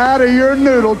are out of your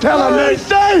noodle. Tell them they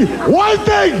say one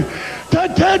thing to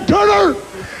Ted Turner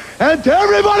and to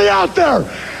everybody out there.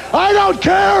 I don't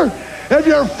care if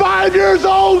you're 5 years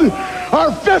old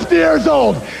or 50 years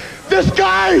old. This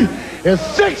guy is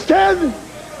 6'10".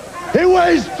 He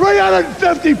weighs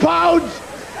 350 pounds.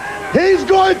 He's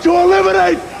going to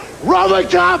eliminate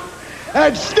RoboCop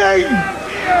and Sting.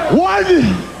 1,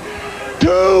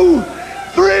 2,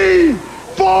 3,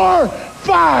 4,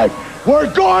 5.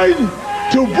 We're going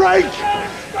to break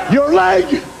your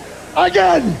leg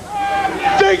again.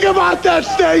 Think about that,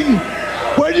 Sting.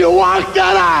 When you walk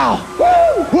that aisle,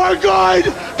 we're going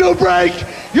to break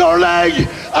your leg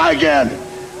again.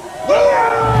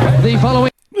 The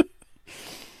following.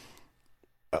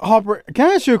 Harper,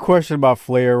 can I ask you a question about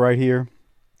Flair right here?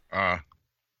 Tell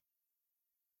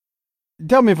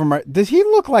me if I'm right. Does he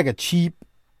look like a cheap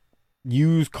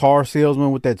used car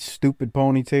salesman with that stupid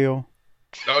ponytail?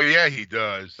 Oh yeah, he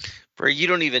does. Bro, you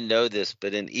don't even know this,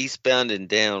 but in Eastbound and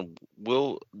Down,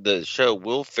 Will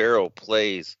Ferrell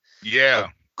plays a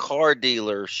car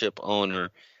dealership owner,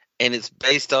 and it's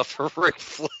based off of Ric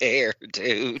Flair,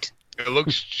 dude. It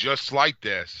looks just like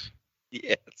this.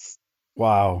 Yes.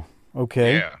 Wow.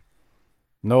 Okay. Yeah.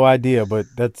 No idea, but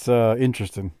that's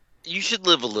interesting. You should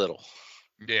live a little.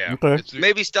 Yeah. Okay.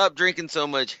 Maybe stop drinking so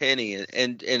much Henny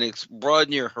and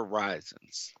broaden your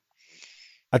horizons.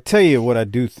 I tell you what I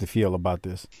do feel about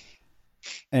this.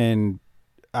 And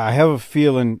I have a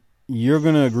feeling you're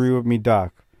going to agree with me,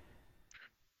 Doc.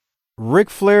 Ric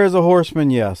Flair is a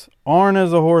horseman, yes. Arn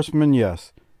is a horseman,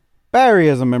 yes. Barry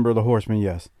as a member of the Horsemen,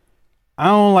 yes. I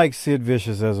don't like Sid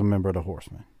Vicious as a member of the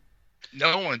Horsemen.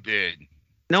 No one did.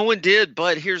 No one did,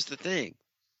 but here's the thing.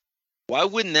 Why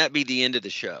wouldn't that be the end of the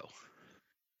show?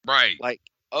 Right. Like,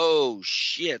 oh,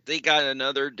 shit, they got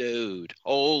another dude.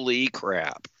 Holy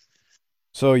crap.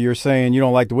 So you're saying you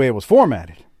don't like the way it was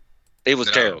formatted? It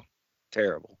was terrible.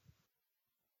 Terrible.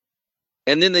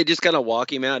 And then they just kind of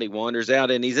walk him out. He wanders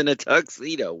out, and he's in a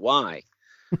tuxedo. Why?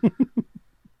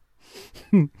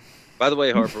 By the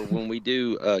way, Harper, when we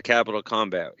do Capital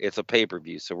Combat, it's a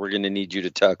pay-per-view, so we're going to need you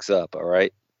to tux up, all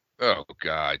right? Oh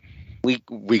God.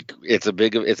 It's a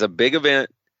big event,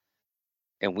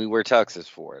 and we wear tuxes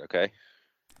for it, okay?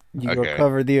 You go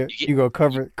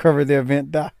cover the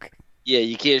event, Doc. Yeah,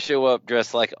 you can't show up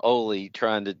dressed like Ole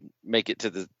trying to make it to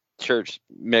the church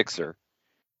mixer.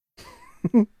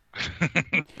 Okay,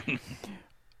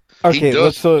 he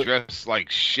does dress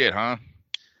like shit, huh?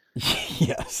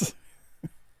 Yes.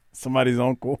 Somebody's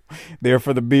uncle there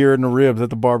for the beer and the ribs at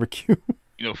the barbecue.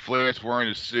 You know, Flair's wearing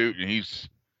a suit and he's,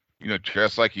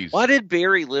 dressed like he's. Why did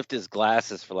Barry lift his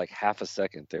glasses for like half a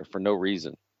second there for no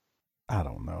reason? I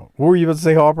don't know. What were you about to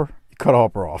say, Harper? You cut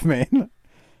Harper off, man.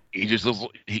 He just looks.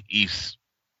 He's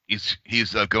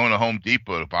going to Home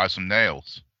Depot to buy some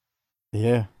nails.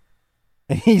 Yeah,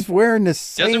 and he's wearing the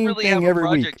same Doesn't really thing have a every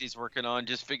project week. He's working on.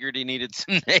 Just figured he needed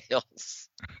some nails.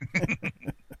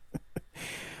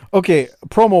 Okay,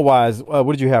 promo-wise, what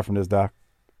did you have from this, Doc?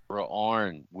 Bro,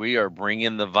 Arn, we are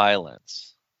bringing the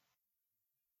violence.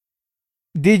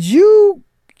 Did you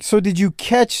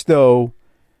catch, though,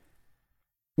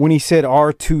 when he said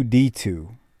R2-D2?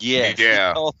 Yes.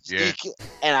 Yeah.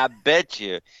 And I bet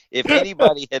you, if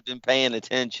anybody had been paying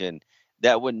attention,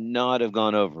 that would not have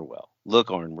gone over well.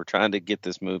 Look, Arn, we're trying to get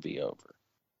this movie over.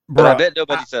 But I bet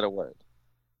nobody said a word.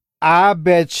 I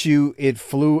bet you it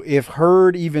flew, if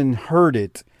Hurd even heard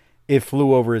it, it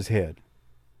flew over his head.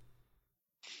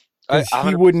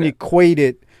 He wouldn't equate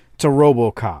it to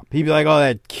RoboCop. He'd be like, oh,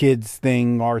 that kid's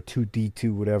thing,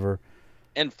 R2-D2, whatever.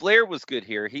 And Flair was good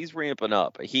here. He's ramping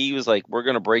up. He was like, we're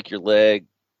going to break your leg.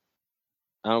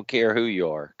 I don't care who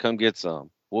you are. Come get some.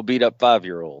 We'll beat up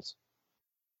 5-year-olds.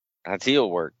 That's heel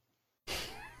work.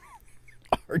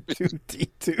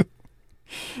 R2-D2.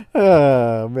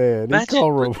 Oh, man.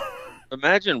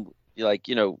 Imagine, like,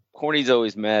 Corny's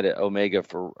always mad at Omega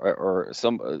or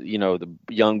some, the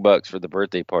Young Bucks for the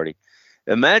birthday party.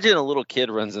 Imagine a little kid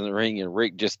runs in the ring and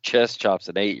Rick just chest chops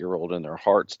an 8-year-old and their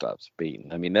heart stops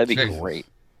beating. I mean, that'd be great.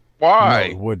 Why?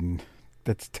 No, it wouldn't.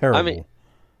 That's terrible. I mean,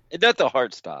 not the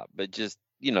heart stop, but just,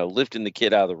 lifting the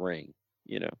kid out of the ring,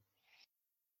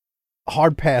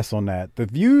 Hard pass on that. The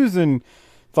views and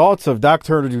thoughts of Doc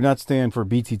Turner do not stand for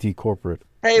BTT Corporate.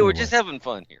 Hey, we're just having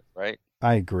fun here, right?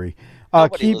 I agree.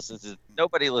 Nobody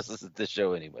listens to this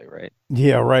show anyway, right?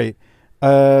 Yeah, right.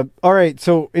 All right.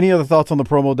 So, any other thoughts on the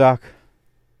promo, Doc?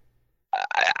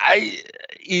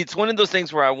 It's one of those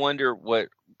things where I wonder what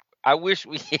I wish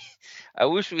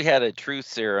we had a truth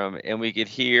serum and we could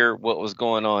hear what was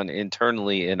going on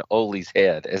internally in Ole's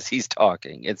head as he's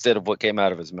talking instead of what came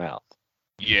out of his mouth.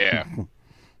 Yeah.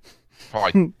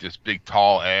 Probably this big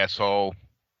tall asshole.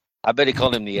 I bet he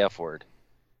called him the F word.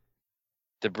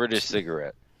 The British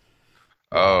cigarette.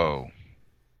 Oh.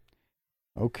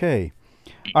 Okay.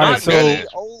 All right, so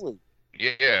Ole.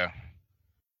 Yeah.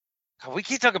 We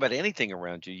can't talk about anything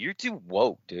around you. You're too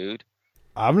woke, dude.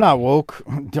 I'm not woke.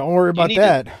 Don't worry about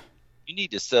that. You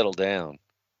need to settle down.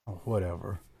 Oh,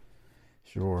 whatever.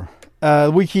 Sure.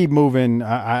 We keep moving.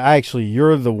 I actually,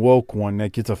 you're the woke one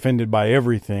that gets offended by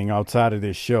everything outside of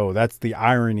this show. That's the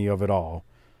irony of it all.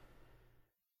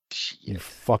 Shit. You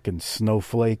fucking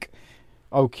snowflake.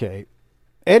 Okay.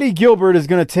 Eddie Gilbert is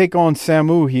going to take on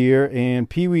Samu here, and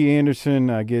Pee Wee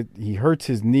Anderson, he hurts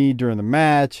his knee during the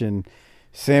match, and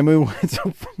Samu ends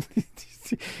up,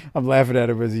 I'm laughing at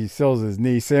him as he sells his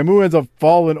knee. Samu ends up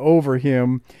falling over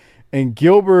him, and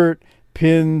Gilbert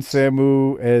pins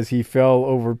Samu as he fell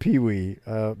over Pee Wee.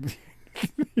 Here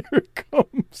it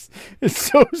comes. It's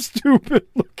so stupid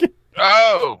looking.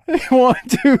 Oh! 1,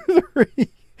 2, 3.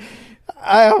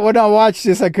 When I watched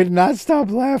this, I could not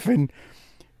stop laughing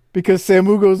because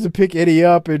Samu goes to pick Eddie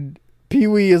up, and Pee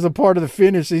Wee is a part of the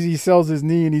finish as he sells his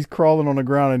knee and he's crawling on the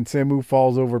ground, and Samu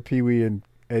falls over Pee Wee and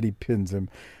Eddie pins him.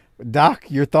 Doc,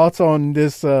 your thoughts on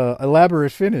this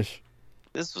elaborate finish?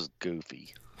 This was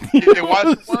goofy. Why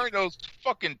is he wearing those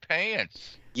fucking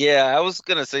pants? Yeah, I was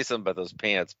going to say something about those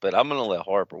pants, but I'm going to let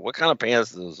Harper. What kind of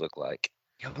pants do those look like?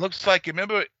 It looks like,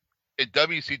 remember at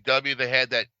WCW they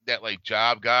had that like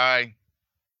job guy?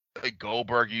 Like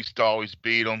Goldberg used to always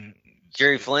beat him.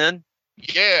 Jerry Flynn?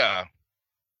 Yeah.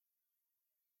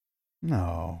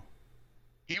 No.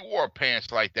 He wore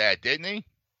pants like that, didn't he?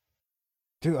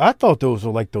 Dude, I thought those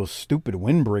were like those stupid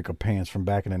windbreaker pants from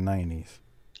back in the 90s.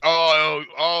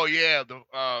 Oh yeah. The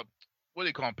what do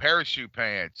you call them? Parachute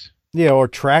pants. Yeah, or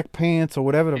track pants or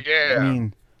whatever. Yeah. I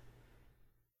mean,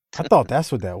 I thought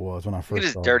that's what that was when I first Look at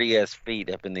his saw dirty ass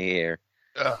feet up in the air.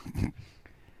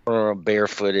 Or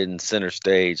barefooted in center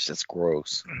stage. That's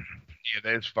gross. Yeah,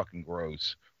 that is fucking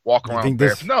gross. Walk You around think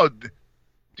barefoot. this- No, do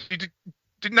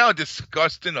you know how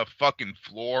disgusting a fucking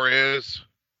floor is?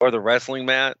 Or the wrestling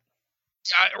mat.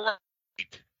 Yeah, right.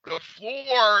 The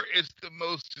floor is the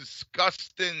most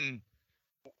disgusting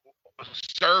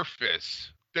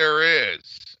surface there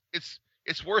is. It's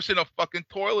worse than a fucyour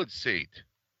toilet seat.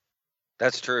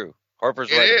 That's true. Harper's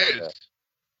It right about is. that.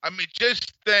 I mean,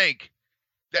 just think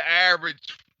the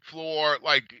average floor,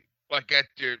 like at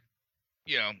your,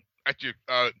 at your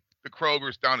the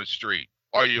Kroger's down the street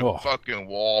or your fucking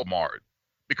Walmart,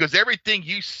 because everything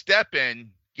you step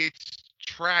in gets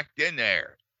tracked in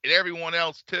there, and everyone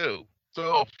else too.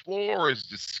 So the floor is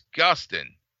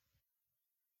disgusting.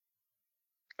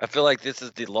 I feel like this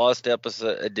is the lost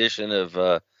edition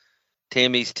of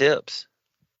Tammy's Tips.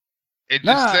 It's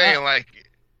just saying, like,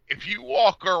 if you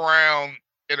walk around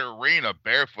an arena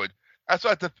barefoot, that's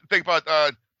what I think about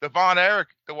the Von Erich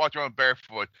to walk around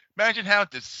barefoot. Imagine how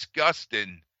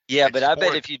disgusting. Yeah, but I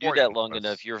bet if you do that long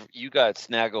enough, you got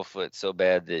snagglefoot so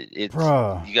bad that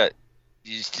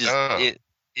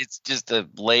it's just a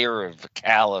layer of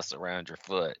callus around your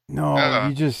foot. No,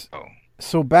 you just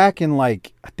so back in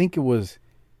like I think it was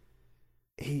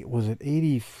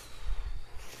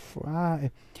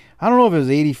 85? I don't know if it was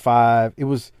 85. It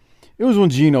was when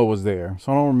Gino was there,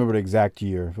 so I don't remember the exact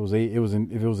year. If it was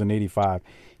in 85,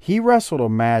 he wrestled a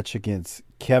match against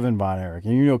Kevin Von Erich,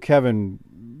 and Kevin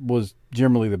was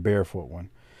generally the barefoot one.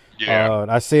 Yeah.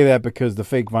 I say that because the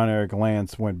fake Von Erich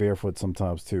Lance went barefoot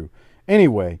sometimes too.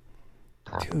 Anyway,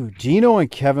 dude, Gino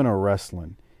and Kevin are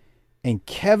wrestling, and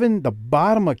the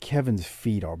bottom of Kevin's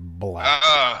feet are black.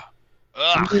 I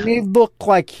mean, they look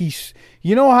like he's.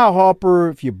 You know how Harper,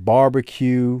 if you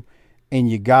barbecue, and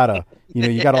you got all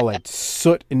that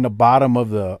soot in the bottom of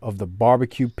the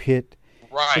barbecue pit.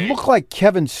 Right. It looked like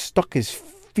Kevin stuck his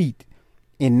feet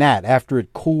in that after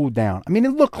it cooled down. I mean,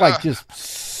 it looked like just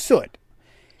soot.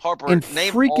 Harper, and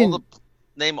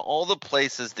name all the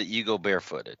places that you go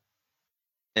barefooted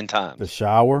in times. The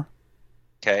shower.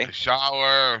 Okay. The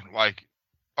shower, like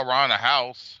around the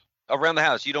house. Around the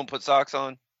house, you don't put socks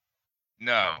on?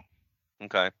 No.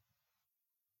 Okay.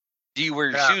 Do you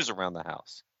wear your shoes around the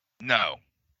house? No.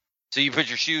 So you put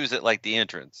your shoes at like the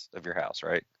entrance of your house,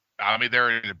 right? I mean,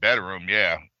 they're in the bedroom,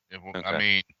 yeah. Okay. I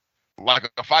mean, like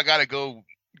if I gotta go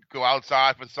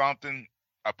outside for something,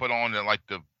 I put on what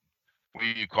do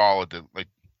you call it,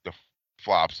 the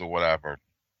flops or whatever.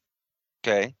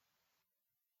 Okay.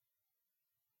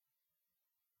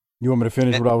 You want me to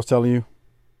finish what I was telling you?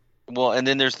 Well, and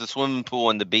then there's the swimming pool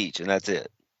and the beach, and that's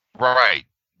it. Right.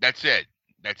 That's it.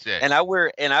 And I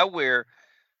wear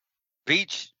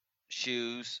beach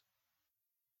shoes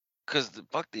because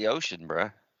fuck the ocean,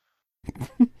 bruh.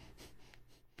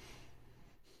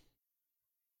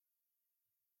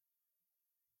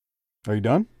 Are you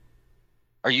done?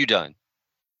 Are you done?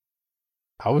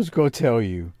 I was going to tell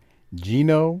you,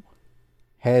 Gino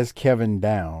has Kevin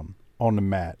down on the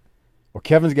mat. Or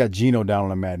Kevin's got Gino down on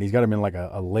the mat, and he's got him in like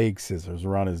a leg scissors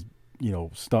around his,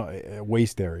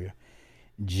 waist area.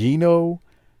 Gino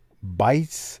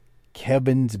bites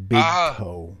Kevin's big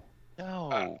toe.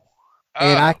 No.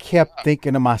 And I kept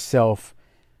thinking to myself,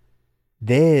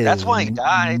 that's why he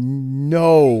died.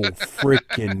 No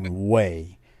freaking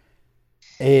way.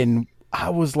 And I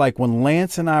was like, when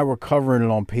Lance and I were covering it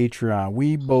on Patreon,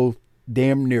 we both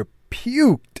damn near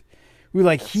puked. We were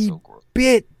like, he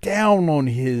bit down on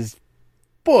his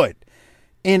foot.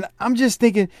 And I'm just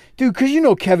thinking, dude,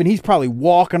 because Kevin, he's probably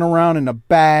walking around in the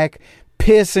back,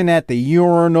 pissing at the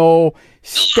urinal,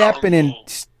 stepping in.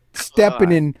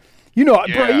 Bro, you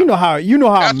know how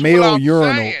a male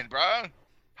urinal. Saying, bro.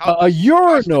 A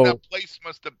urinal. That place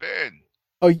must have been.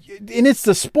 And it's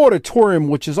the sportatorium,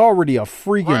 which is already a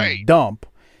freaking dump.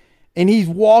 And he's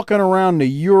walking around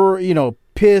the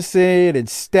pissing and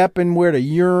stepping where the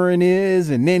urine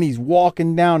is, and then he's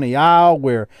walking down the aisle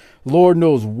where Lord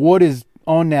knows what is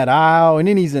on that aisle, and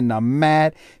then he's in the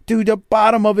mat. Dude, the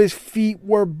bottom of his feet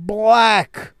were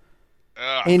black.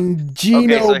 And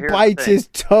Gino bites his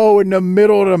toe in the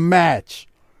middle of the match.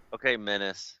 Okay,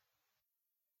 Menace.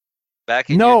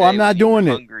 Back in no, your day I'm not doing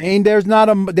it. hungry, And there's not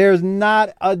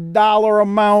a dollar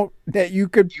amount that you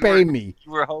could pay me.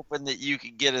 You were hoping that you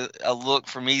could get a look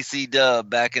from EC Dub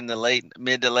back in the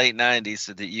mid to late 90s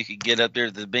so that you could get up there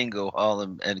to the bingo hall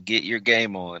and get your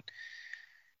game on.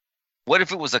 What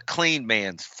if it was a clean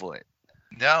man's foot?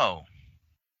 No.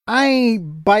 I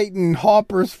ain't biting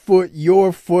Harper's foot,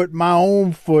 your foot, my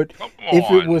own foot. Come if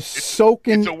on. it was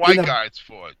soaking It's a white guy's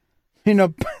foot. In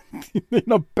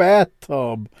a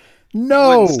bathtub.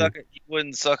 No. You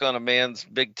wouldn't suck on a man's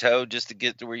big toe just to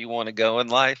get to where you want to go in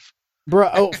life?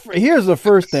 Bro, here's the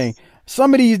first thing.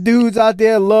 Some of these dudes out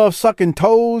there love sucking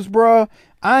toes, bro.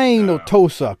 I ain't no toe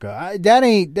sucker.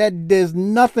 There's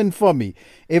nothing for me.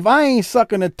 If I ain't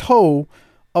sucking a toe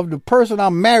of the person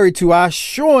I'm married to, I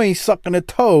sure ain't sucking a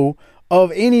toe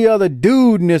of any other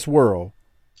dude in this world.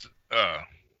 I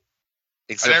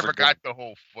never got the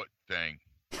whole foot thing.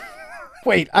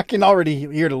 Wait, I can already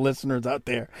hear the listeners out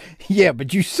there. Yeah,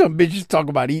 but you some bitches talk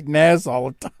about eating ass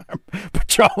all the time,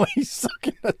 but y'all ain't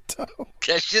sucking a toe.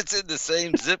 That shit's in the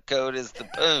same zip code as the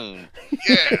poon.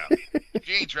 Yeah.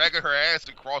 She ain't dragging her ass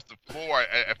across the floor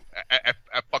at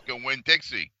fucking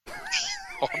Winn-Dixie.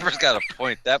 Harper's got a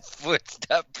point. That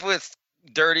foot's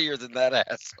dirtier than that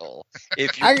asshole.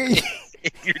 If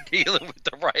you're dealing with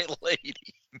the right lady.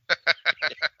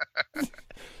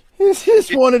 It's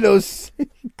just one of those.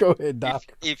 Go ahead, Doc.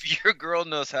 If your girl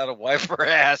knows how to wipe her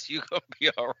ass, you're going to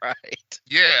be all right.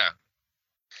 Yeah.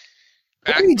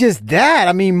 I mean, just that.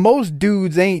 I mean, most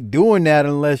dudes ain't doing that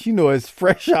unless, it's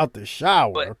fresh out the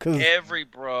shower. But every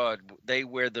broad, they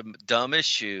wear the dumbest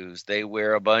shoes. They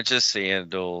wear a bunch of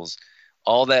sandals.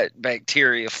 All that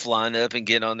bacteria flying up and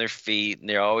getting on their feet, and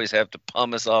they always have to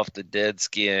pumice off the dead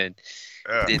skin.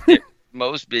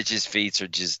 Most bitches' feet are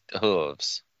just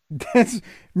hooves.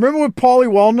 Remember what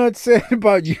Paulie Walnut said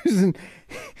about using?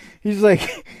 He's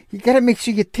like, you got to make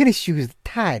sure your tennis shoes are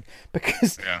tied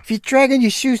because if you're dragging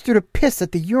your shoes through the piss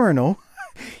at the urinal,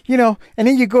 and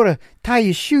then you go to tie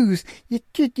your shoes,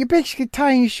 you're basically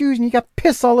tying your shoes and you got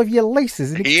piss all over your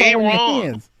laces and it's all in your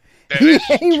hands. He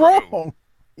ain't wrong.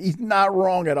 He's not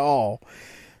wrong at all.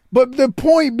 But the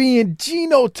point being,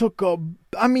 Gino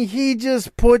he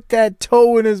just put that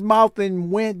toe in his mouth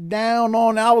and went down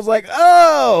on it. I was like,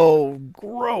 oh,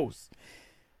 gross.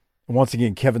 Once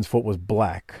again, Kevin's foot was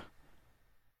black.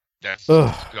 That's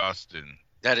disgusting.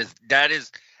 That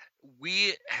is,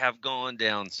 we have gone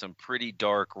down some pretty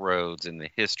dark roads in the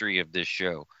history of this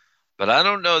show, but I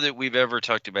don't know that we've ever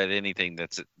talked about anything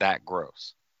that's that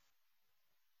gross.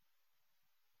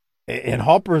 And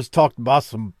Harper's talked about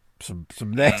some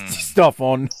nasty stuff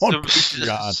on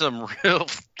Patreon. Some real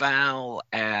foul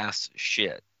ass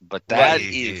shit. But that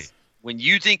is when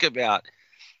you think about,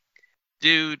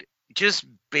 dude, just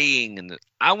being in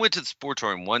I went to the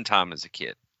sportatorium one time as a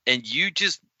kid, and you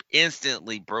just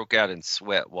instantly broke out in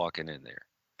sweat walking in there.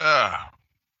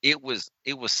 It was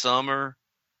summer,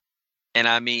 and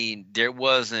I mean there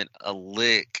wasn't a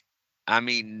lick. I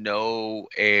mean no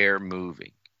air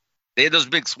moving. They had those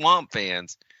big swamp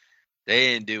fans. They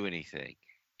didn't do anything.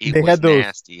 It was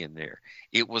nasty in there.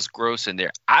 It was gross in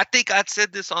there. I think I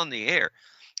said this on the air.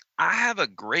 I have a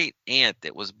great aunt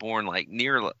that was born like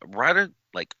right at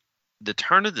like the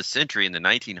turn of the century in the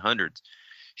 1900s.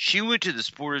 She went to the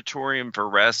sportatorium for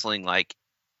wrestling like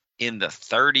in the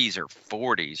 30s or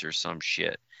 40s or some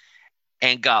shit,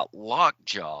 and got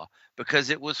lockjaw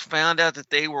because it was found out that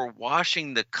they were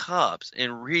washing the cups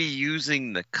and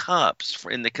reusing the cups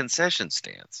in the concession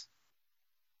stands.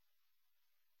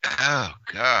 Oh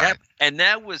God!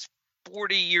 That was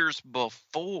 40 years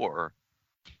before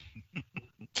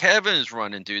Kevin's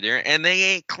running through there, and they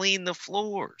ain't cleaned the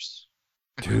floors.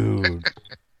 Dude,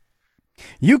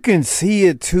 you can see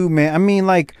it too, man. I mean,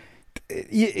 like,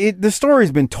 the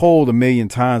story's been told a million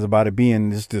times about it being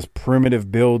this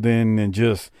primitive building, and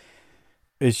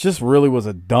it just really was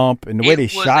a dump. And the way they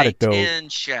shot it, though, tin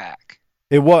shack.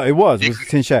 It was a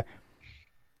tin shack.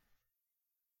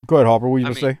 Go ahead, Harper. What were you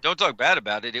going to say? Don't talk bad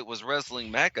about it. It was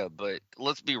wrestling mecca, but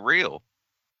let's be real.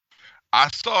 I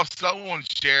saw someone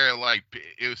share like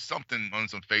it was something on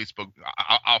some Facebook.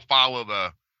 I'll follow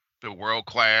the World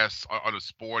Class or the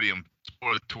Sportatorium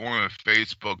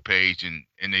Facebook page,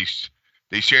 and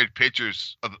they shared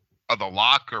pictures of the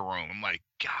locker room. I'm like,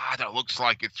 God, that looks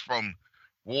like it's from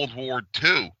World War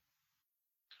II.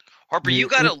 Harper, you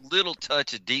got a little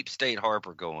touch of Deep State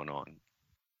Harper going on.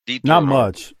 Not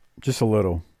much, just a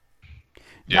little.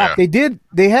 Yeah,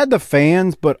 they had the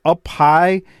fans, but up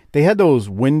high they had those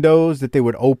windows that they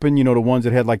would open. You know, the ones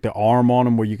that had like the arm on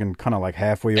them, where you can kind of like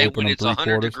halfway open them. When it's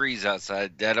 100 degrees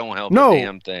outside, that don't help a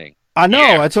damn thing. I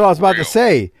know, that's what I was about to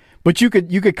say. But you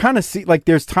could kind of see, like,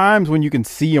 there's times when you can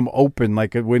see them open,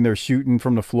 like when they're shooting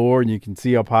from the floor, and you can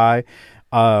see up high,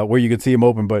 where you can see them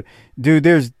open. But dude,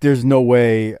 there's no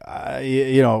way.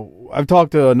 You know, I've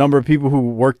talked to a number of people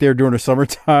who worked there during the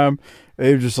summertime.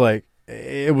 They were just like,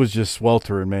 it was just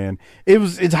sweltering, man.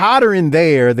 It's hotter in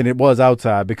there than it was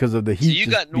outside because of the heat. So you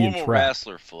got normal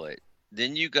wrestler foot,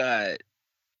 then you got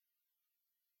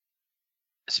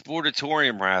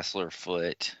sportatorium wrestler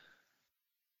foot,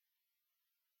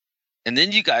 and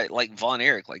then you got like Von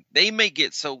Erich. Like, they may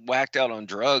get so whacked out on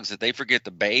drugs that they forget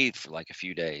to bathe for like a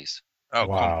few days. Oh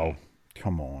wow!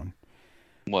 Come on.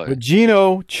 What? But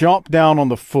Gino chomped down on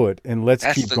the foot, and let's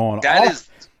keep going.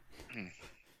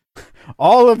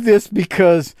 All of this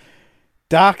because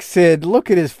Doc said, look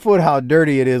at his foot, how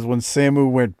dirty it is, when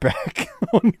Samu went back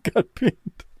and got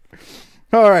pinned.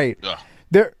 All right.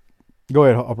 Go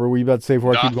ahead, Harper. What were you about to say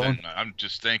before I keep going? I'm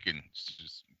just thinking,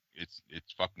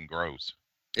 it's fucking gross.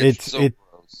 It's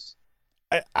gross.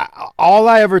 All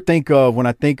I ever think of when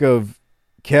I think of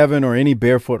Kevin or any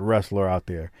barefoot wrestler out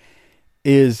there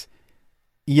is,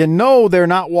 they're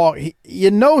not walking.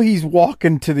 He's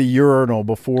walking to the urinal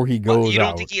before he goes out. You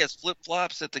don't think he has flip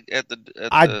flops at the?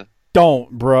 I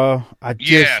don't, bruh. I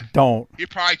just don't. He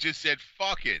probably just said,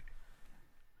 "Fuck it."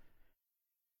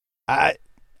 I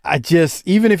just,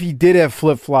 even if he did have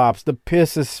flip flops, the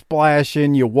piss is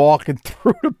splashing. You're walking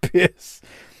through the piss.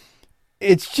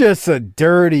 It's just a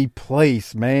dirty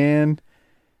place, man.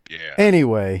 Yeah.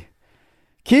 Anyway.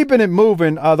 Keeping it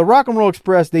moving, the Rock and Roll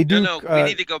Express, they do... No, we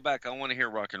need to go back. I want to hear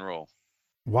rock and roll.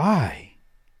 Why?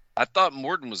 I thought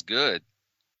Morton was good.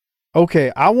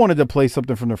 Okay, I wanted to play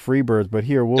something from the Freebirds, but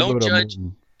here, we'll go to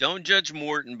Morton. Don't judge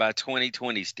Morton by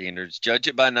 2020 standards. Judge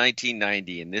it by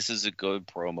 1990, and this is a good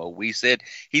promo. We said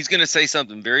he's going to say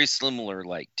something very similar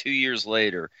like 2 years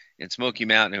later in Smoky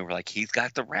Mountain, and we're like, he's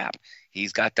got the rap.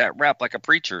 He's got that rap like a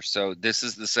preacher, so this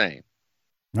is the same.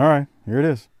 All right, here it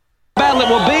is. Battle it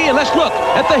will be, and let's look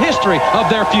at the history of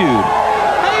their feud.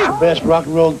 The best rock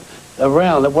and roll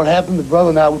around. What happened, the brother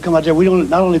and I, we come out there, we don't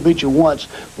not only beat you once,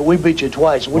 but we beat you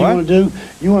twice. What do you want to do?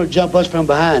 You want to jump us from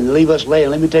behind and leave us laying.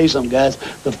 Let me tell you something, guys.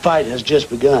 The fight has just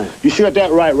begun. You sure got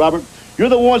that right, Robert. You're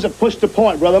the ones that pushed the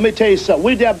point, brother. Let me tell you something.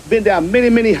 We've been down many,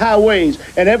 many highways,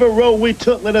 and every road we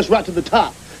took led us right to the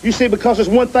top. You see, because there's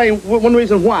one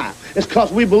reason why. It's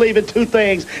because we believe in two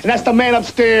things, and that's the man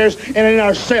upstairs and in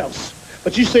ourselves.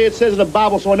 But you say it says in the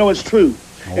Bible, so I know it's true.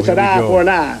 It's an eye for an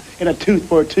eye and a tooth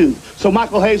for a tooth. So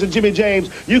Michael Hayes and Jimmy James,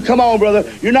 you come on, brother.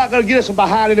 You're not going to get us from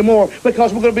behind anymore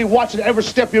because we're going to be watching every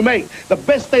step you make. The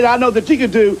best thing I know that you can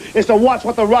do is to watch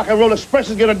what the Rock and Roll Express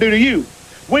is going to do to you.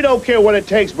 We don't care what it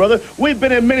takes, brother. We've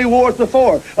been in many wars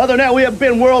before. Other than that, we have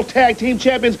been World Tag Team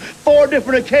Champions 4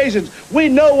 different occasions. We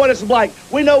know what it's like.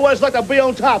 We know what it's like to be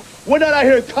on top. We're not out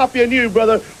here copying you,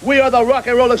 brother. We are the Rock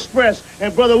and Roll Express.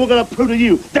 And, brother, we're going to prove to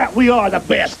you that we are the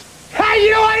best. How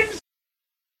you doing?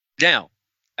 Now,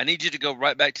 I need you to go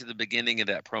right back to the beginning of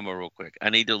that promo real quick. I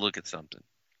need to look at something.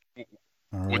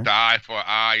 With the eye for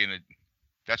eye, and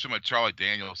that's from a Charlie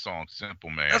Daniels song, Simple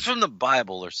Man. That's from the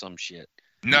Bible or some shit.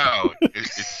 No,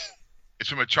 it's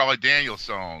from a Charlie Daniels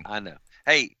song. I know.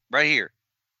 Hey, right here.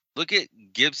 Look at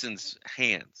Gibson's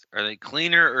hands. Are they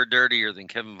cleaner or dirtier than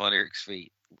Kevin Von Erich's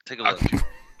feet? Take a look.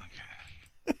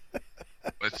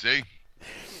 Let's see.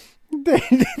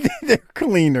 They're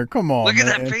cleaner. Come on, Look at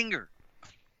man. that finger.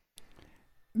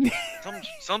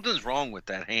 Something's wrong with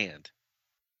that hand.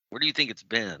 Where do you think it's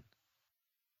been?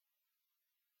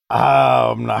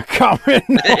 I'm not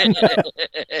commenting.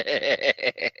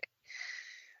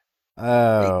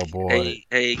 Oh, boy.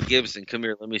 Hey, Gibson, come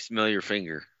here. Let me smell your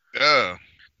finger. Yeah.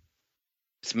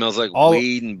 It smells like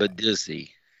weed and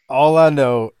badissi. All I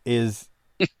know is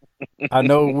I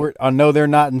know they're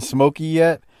not in Smoky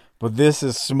yet, but this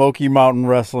is Smoky Mountain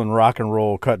Wrestling rock and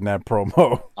roll cutting that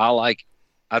promo. I like it.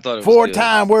 I thought it was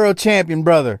 4-time world champion,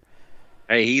 brother.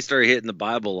 Hey, he started hitting the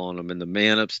Bible on him and the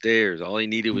man upstairs. All he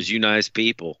needed was you nice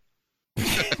people.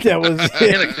 That was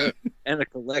it. And a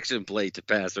collection plate to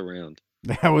pass around.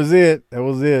 That was it.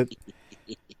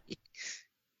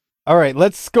 All right,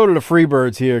 let's go to the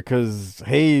Freebirds here because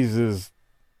Hayes is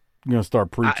going to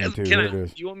start preaching too.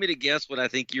 Do you want me to guess what I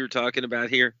think you're talking about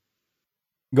here?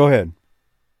 Go ahead.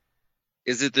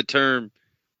 Is it the term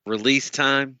release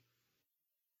time?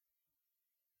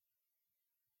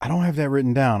 I don't have that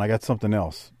written down. I got something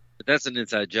else. But that's an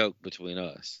inside joke between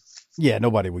us. Yeah,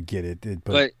 nobody would get it.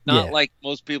 But not like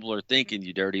most people are thinking,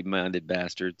 you dirty-minded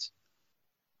bastards.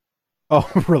 Oh,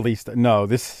 released. No,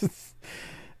 this is,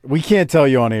 we can't tell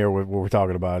you on air what we're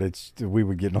talking about. We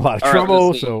would get in a lot of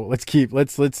trouble. So let's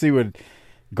see what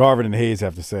Garvin and Hayes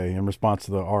have to say in response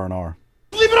to the R&R.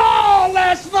 Sleep it all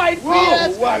last night,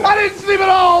 BS. I didn't sleep at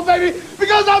all, baby,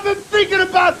 because I've been thinking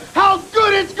about how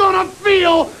good it's gonna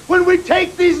feel when we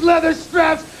take these leather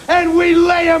straps and we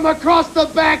lay them across the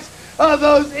backs of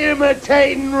those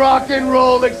imitating rock and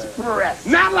roll express.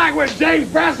 Not like when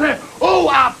James Presley, oh,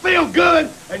 I feel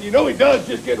good, and you know he does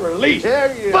just get released.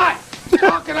 But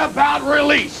talking about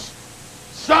release,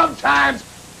 sometimes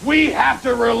we have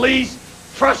to release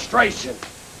frustration.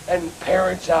 And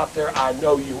parents out there, I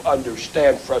know you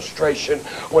understand frustration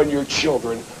when your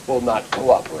children will not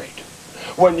cooperate.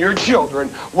 When your children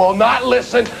will not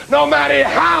listen, no matter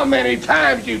how many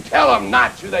times you tell them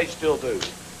not to, they still do.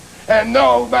 And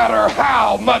no matter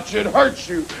how much it hurts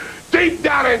you, deep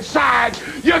down inside,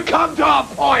 you come to a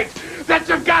point that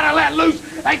you've got to let loose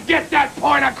and get that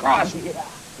point across. Yeah.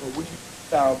 Well, we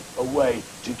found a way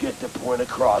to get the point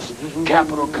across.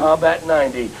 Capital Combat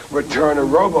 90, Return of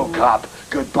RoboCop.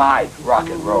 Goodbye, rock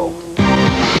and roll.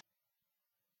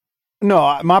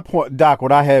 No, my point, Doc,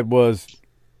 what I had was,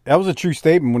 that was a true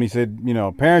statement when he said,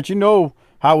 parents, you know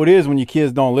how it is when your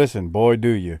kids don't listen. Boy, do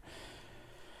you.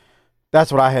 That's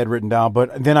what I had written down.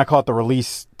 But then I caught the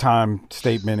release time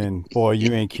statement, and boy,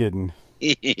 you ain't kidding.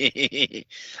 It's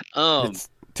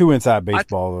too inside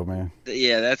baseball, though, man.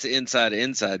 Yeah, that's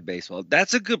inside baseball.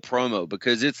 That's a good promo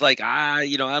because it's like, I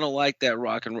don't like that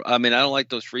rock and roll. I mean, I don't like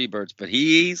those Freebirds, but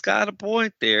he's got a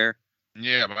point there.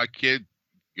 Yeah, my kid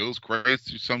goes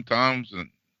crazy sometimes, and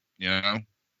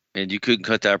And you couldn't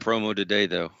cut that promo today,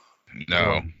 though.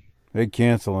 No. They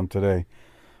cancel him today.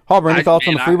 Harper, any thoughts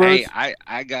on the Freebirds?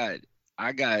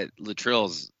 I got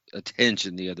Luttrell's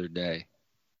attention the other day.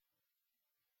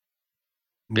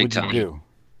 Big time. You do?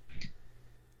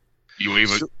 You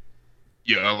waved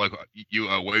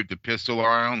the pistol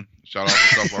around, shot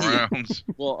off a couple rounds.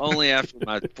 Well, only after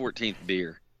my 14th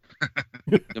beer.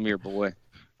 Come here, boy.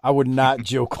 I would not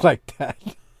joke like that.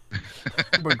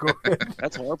 But go ahead.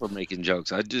 That's Harper making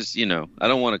jokes. I just, I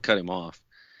don't want to cut him off.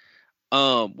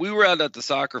 We were out at the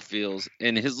soccer fields,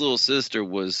 and his little sister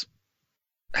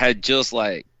had just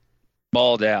like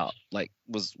balled out, like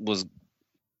was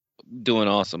doing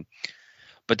awesome.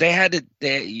 But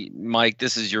Mike,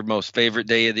 this is your most favorite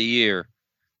day of the year.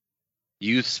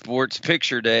 Youth Sports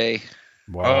Picture Day.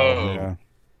 Wow. Oh. Yeah.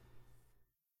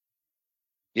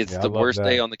 It's the worst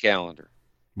day on the calendar.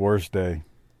 Worst day.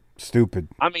 Stupid.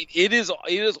 I mean, it is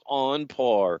on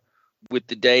par with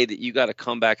the day that you got to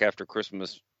come back after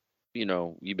Christmas.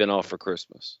 You've been off for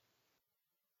Christmas.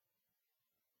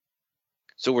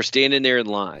 So we're standing there in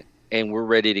line, and we're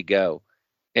ready to go.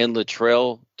 And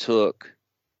Luttrell took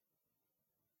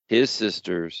his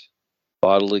sister's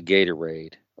bottle of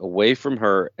Gatorade away from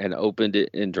her and opened it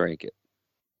and drank it.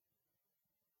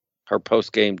 Her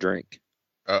post-game drink.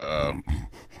 Uh-oh.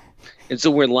 And so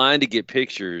we're in line to get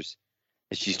pictures,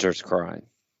 and she starts crying.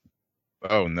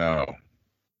 Oh, no.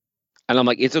 And I'm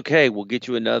like, it's okay. We'll get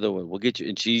you another one. We'll get you.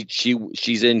 And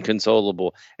she's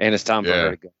inconsolable, and it's time for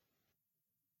her to go.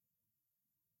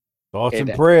 Thoughts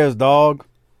and prayers, dog.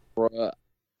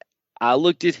 I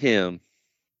looked at him,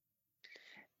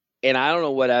 and I don't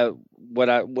know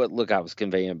what look I was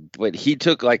conveying, but he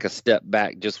took like a step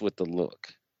back just with the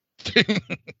look.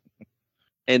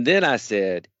 And then I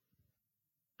said,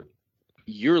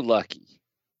 You're lucky.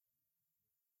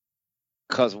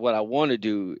 Because what I want to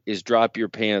do is drop your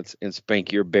pants and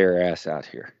spank your bare ass out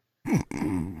here.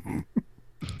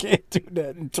 Can't do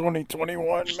that in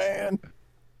 2021, man.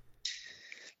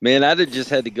 Man, I'd have just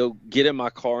had to go get in my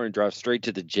car and drive straight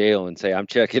to the jail and say, I'm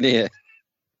checking in.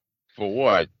 For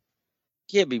what?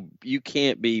 You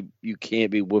can't be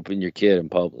whooping your kid in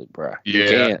public, bro. Yeah. You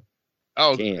can't.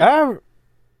 Oh, can't.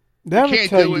 You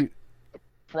can't do it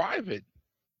private.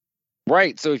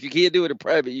 Right. So if you can't do it in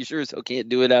private, you sure as hell can't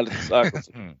do it out of the soccer.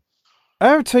 I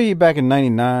ever tell you back in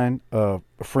 '99, a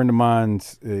friend of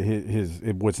mine's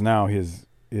what's now his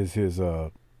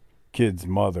kid's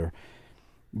mother.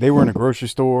 They were in a grocery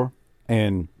store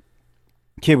and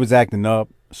kid was acting up,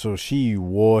 so she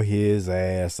wore his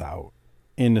ass out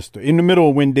in the store in the middle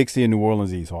of Winn-Dixie and New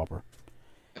Orleans East. Harper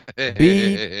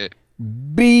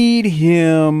beat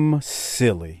him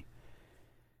silly.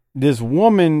 This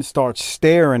woman starts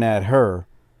staring at her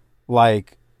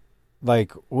like,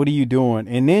 what are you doing?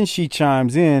 And then she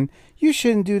chimes in, you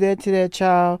shouldn't do that to that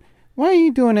child. Why are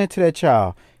you doing that to that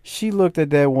child? She looked at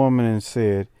that woman and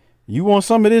said, you want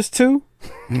some of this too?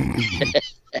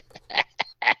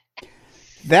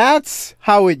 That's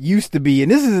how it used to be.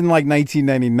 And this is in like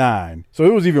 1999. So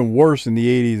it was even worse in the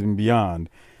 80s and beyond.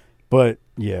 But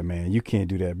yeah, man, you can't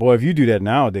do that. Boy, if you do that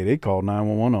nowadays, they call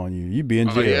 911 on you. You'd be in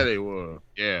jail. Oh, yeah, they would.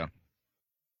 Yeah.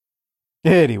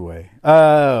 Anyway,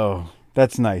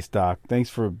 that's nice, Doc. Thanks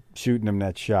for shooting him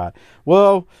that shot.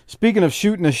 Well, speaking of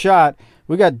shooting a shot,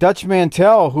 we got Dutch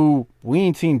Mantell, who we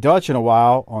ain't seen Dutch in a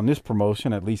while on this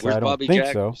promotion. At least I don't think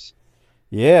so.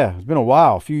 Yeah, it's been a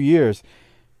while, a few years.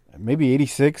 Maybe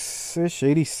 86-ish,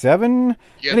 87?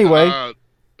 Yeah, anyway.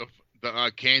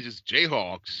 The Kansas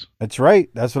Jayhawks. That's right.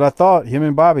 That's what I thought, him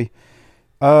and Bobby.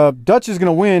 Dutch is going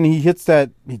to win. He hits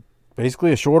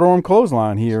basically a short arm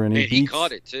clothesline here. And he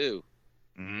caught it, too.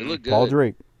 It looked good. Paul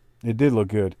Drake. It did look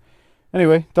good.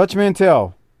 Anyway, Dutch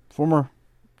Mantell, former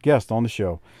guest on the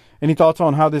show. Any thoughts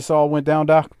on how this all went down,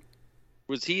 Doc?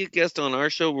 Was he a guest on our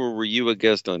show or were you a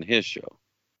guest on his show?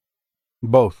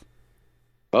 Both.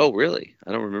 Oh, really?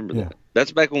 I don't remember that.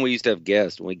 That's back when we used to have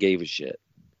guests when we gave a shit.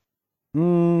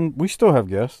 We still have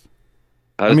guests.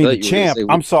 I mean, the champ.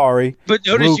 I'm sorry. But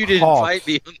notice Luke you didn't Hawx. fight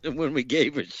me when we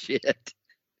gave a shit.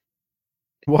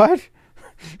 What?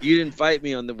 You didn't fight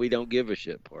me on the we don't give a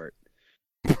shit part.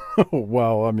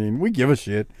 Well, I mean, we give a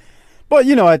shit. But,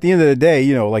 at the end of the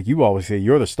day, like you always say,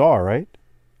 you're the star, right?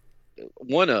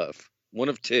 One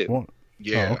of two.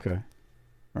 Yeah. Oh, okay.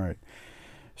 All right.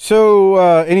 So,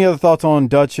 any other thoughts on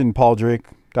Dutch and Paul Drake,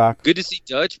 Doc? Good to see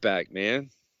Dutch back, man.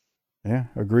 Yeah,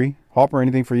 agree. Hopper,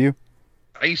 anything for you?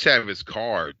 I used to have his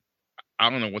card. I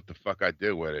don't know what the fuck I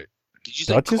did with it. Did you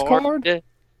say Dutch's card? Did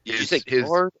you say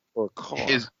card or car?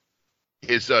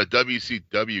 His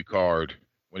WCW card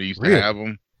when he used to have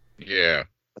them. Yeah.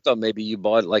 I thought maybe you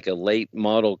bought like a late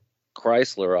model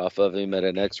Chrysler off of him at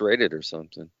an X-rated or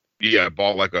something. Yeah, I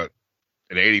bought like an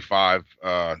 85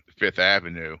 Fifth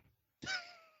Avenue.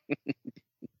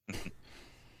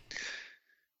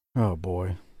 Oh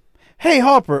boy. Hey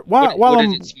Harper, what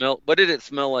did it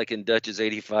smell like in Dutch's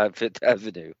 85 Fifth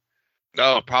Avenue?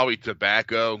 Oh, probably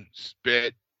tobacco,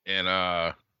 spit,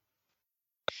 and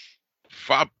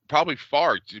probably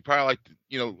farts. You probably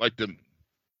like the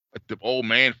old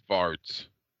man farts,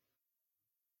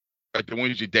 like the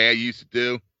ones your dad used to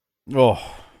do. Oh,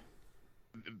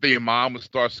 your mom would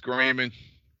start screaming.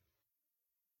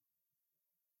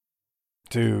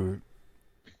 Dude,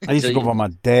 I used to go by my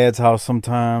dad's house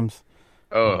sometimes.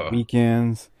 On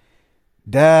weekends.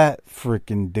 That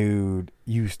freaking dude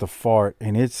used to fart,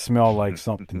 and it smelled like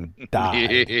something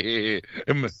died. Yeah.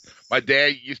 My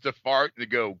dad used to fart and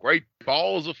go, "Great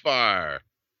balls of fire."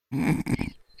 What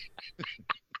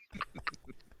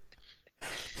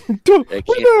the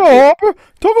hell, Harper?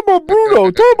 Talk about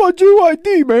Bruno. Talk about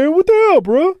JYD, man. What the hell,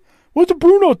 bro? What's the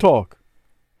Bruno talk?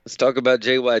 Let's talk about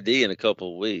JYD in a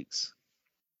couple of weeks.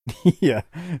 Yeah,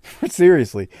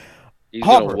 seriously. He's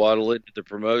going to waddle into the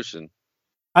promotion.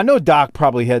 I know Doc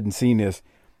probably hadn't seen this.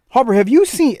 Harper, have you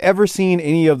ever seen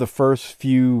any of the first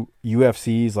few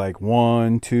UFCs, like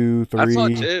 1, 2, 3? I saw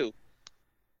 2.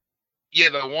 Yeah,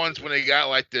 the ones when they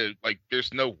got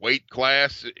there's no weight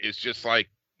class. It's just like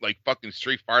fucking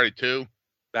Street Fighter 2.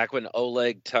 Back when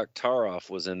Oleg Taktarov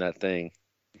was in that thing.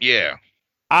 Yeah.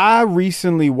 I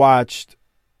recently watched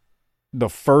the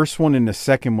first one and the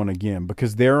second one again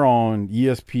because they're on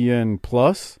ESPN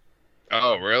Plus.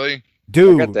 Oh, really?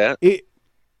 Dude, I got that.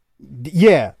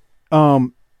 Yeah.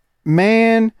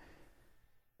 Man,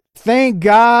 thank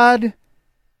God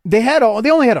they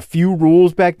only had a few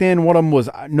rules back then. One of them was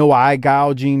no eye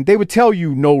gouging. They would tell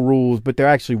you no rules, but there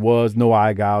actually was no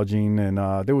eye gouging, and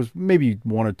there was maybe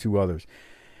one or two others.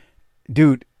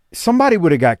 Dude, somebody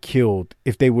would have got killed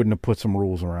if they wouldn't have put some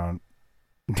rules around.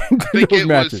 I think it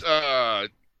matches. Was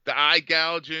the eye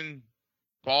gouging,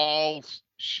 balls,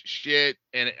 shit,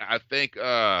 and I think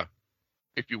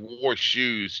if you wore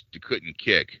shoes, you couldn't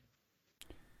kick.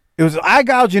 It was eye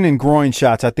gouging and groin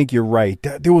shots. I think you're right.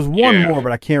 There was one more,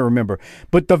 but I can't remember.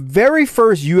 But the very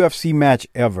first UFC match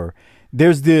ever,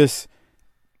 there's this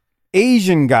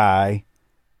Asian guy,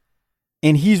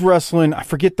 and he's wrestling. I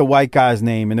forget the white guy's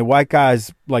name, and the white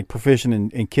guy's like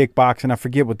proficient in kickboxing. I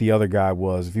forget what the other guy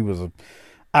was. If he was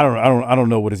I don't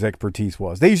know what his expertise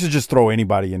was. They used to just throw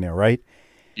anybody in there, right?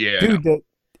 Yeah, dude.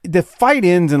 The fight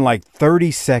ends in like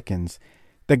 30 seconds.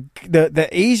 The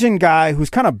Asian guy who's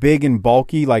kind of big and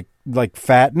bulky, like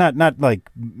fat, not like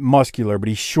muscular, but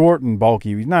he's short and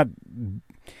bulky. He's not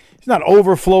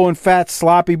overflowing fat,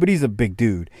 sloppy, but he's a big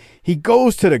dude. He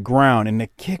goes to the ground and the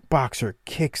kickboxer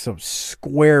kicks him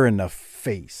square in the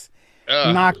face.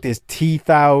 Knocked his teeth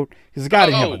out. He's got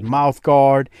to have a mouth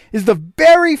guard. It's the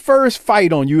very first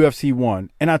fight on UFC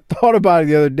 1. And I thought about it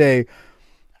the other day.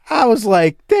 I was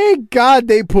like, thank God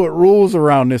they put rules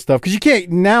around this stuff. Because you can't,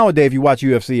 nowadays, if you watch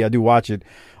UFC, I do watch it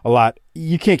a lot,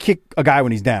 you can't kick a guy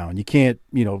when he's down. You can't,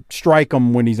 strike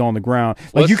him when he's on the ground.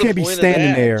 Like, you can't be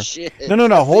standing there. Shit.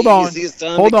 No. Hold on.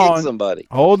 Somebody.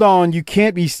 Hold on.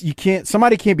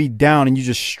 Somebody can't be down and you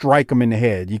just strike them in the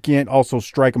head. You can't also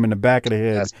strike them in the back of the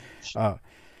head.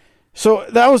 So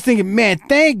I was thinking, man,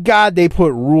 thank God they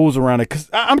put rules around it. Because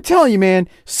I'm telling you, man,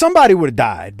 somebody would have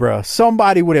died, bro.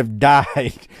 Somebody would have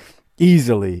died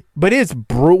easily. But it's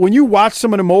brutal. When you watch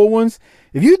some of them old ones,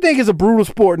 if you think it's a brutal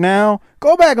sport now,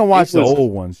 go back and watch the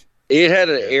old ones. It had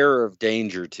an air of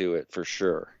danger to it, for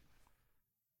sure.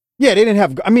 Yeah, they didn't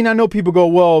have... I mean, I know people go,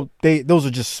 well, those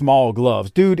are just small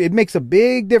gloves. Dude, it makes a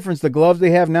big difference, the gloves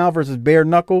they have now versus bare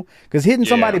knuckle. Because hitting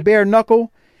somebody bare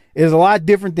knuckle is a lot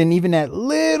different than even that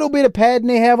little bit of padding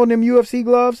they have on them UFC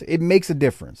gloves. It makes a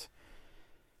difference.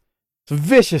 It's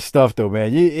vicious stuff, though,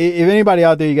 man. If anybody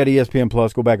out there, you got ESPN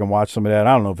Plus, go back and watch some of that.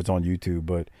 I don't know if it's on YouTube,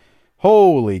 but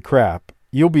holy crap.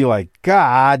 You'll be like,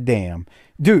 God damn.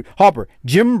 Dude, Hopper,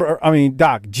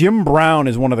 Doc, Jim Brown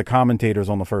is one of the commentators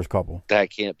on the first couple. That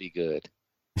can't be good.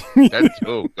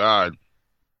 Oh, God.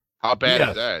 How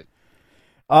bad is that?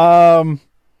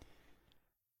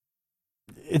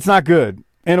 It's not good.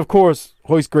 And, of course,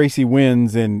 Royce Gracie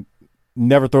wins and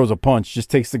never throws a punch,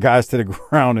 just takes the guys to the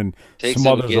ground and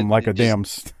smothers them like a damn...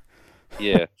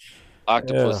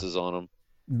 Octopuses on them.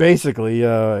 Basically,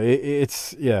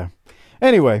 it's...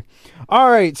 Anyway,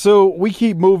 all right, so we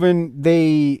keep moving.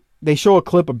 They show a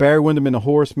clip of Barry Windham and the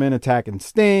Horsemen attacking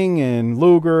Sting and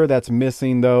Luger. That's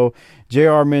missing, though.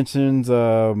 JR mentions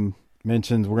we're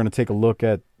going to take a look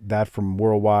at that from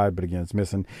Worldwide, but again, it's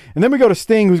missing. And then we go to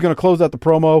Sting, who's going to close out the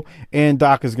promo, and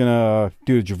Doc is going to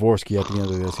do the Jaworski at the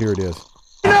end of this. Here it is.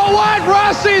 You know what,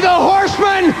 Rossi? The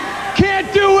Horsemen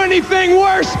can't do anything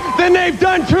worse than they've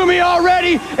done to me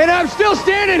already, and I'm still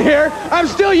standing here. I'm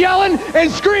still yelling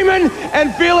and screaming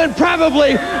and feeling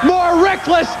probably more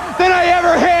reckless than I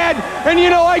ever had. And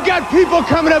I got people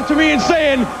coming up to me and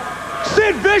saying,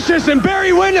 Sid Vicious and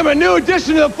Barry Windham, a new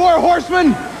addition to the Four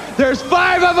Horsemen. There's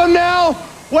 5 of them now.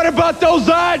 What about those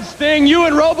odds, Sting? You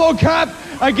and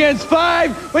RoboCop against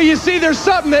 5? But you see, there's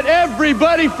something that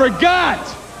everybody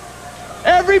forgot.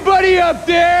 Everybody up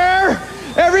there,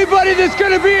 everybody that's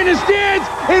going to be in the stands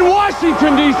in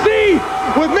Washington, D.C.,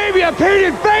 with maybe a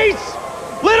painted face,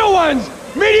 little ones,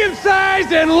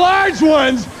 medium-sized, and large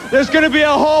ones. There's going to be a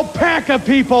whole pack of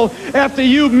people after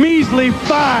you measly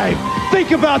 5. Think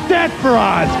about that for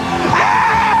odds.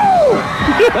 Ow!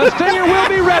 The Stinger will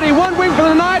be ready 1 week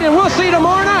from tonight, and we'll see you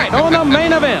tomorrow night on the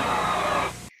main event.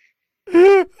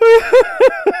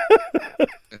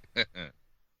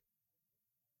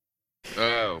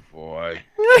 Oh, boy.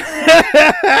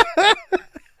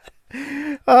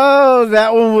 Oh,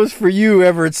 that one was for you,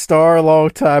 Everett Starr,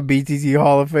 longtime BTT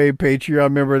Hall of Fame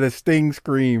Patreon member. The Sting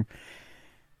scream.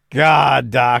 God,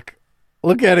 Doc.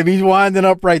 Look at him. He's winding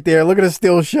up right there. Look at a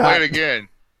still shot. Play it again.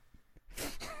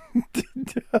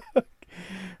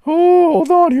 Oh,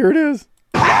 hold on. Here it is.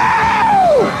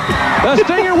 The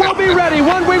Stinger will be ready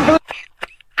 1 week from...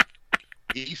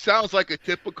 He sounds like a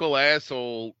typical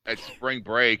asshole at spring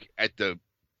break at the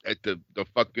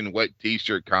fucking wet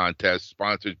t-shirt contest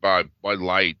sponsored by Bud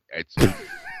Light. It's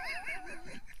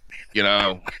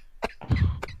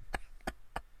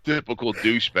typical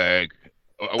douchebag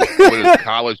with his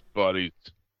college buddies.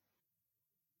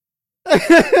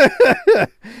 I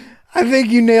think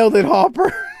you nailed it,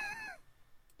 Hopper.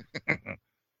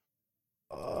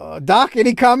 Doc,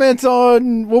 any comments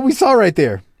on what we saw right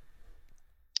there?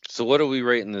 So what are we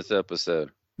rating this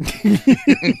episode?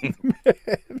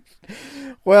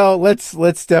 Well, let's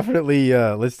definitely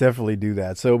do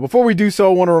that. So before we do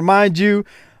so, I want to remind you,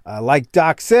 like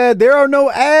Doc said, there are no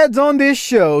ads on this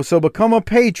show, so become a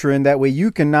patron. That way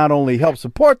you can not only help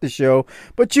support the show,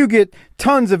 but you get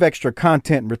tons of extra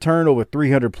content in return. Over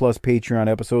 300 plus Patreon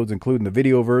episodes, including the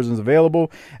video versions,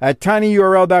 available at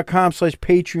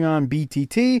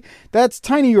tinyurl.com/PatreonBTT. That's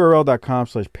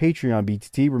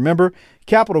tinyurl.com/PatreonBTT. Remember,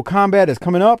 Capital Combat is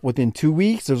coming up within 2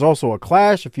 weeks. There's also a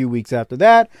Clash a few weeks after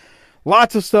that.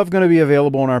 Lots of stuff going to be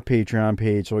available on our Patreon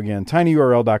page. So again,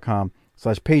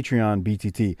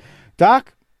 tinyurl.com/PatreonBTT.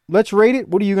 Doc, let's rate it.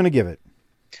 What are you going to give it?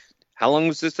 How long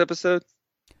was this episode?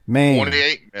 Man,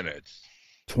 28 minutes.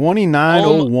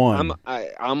 29:01.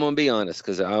 I'm going to be honest,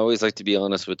 because I always like to be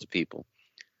honest with the people.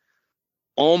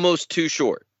 Almost too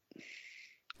short.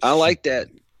 I like that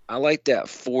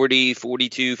 40,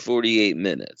 42, 48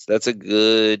 minutes. That's a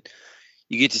good,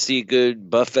 you get to see a good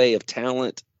buffet of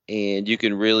talent, and you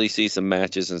can really see some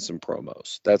matches and some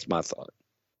promos. That's my thought.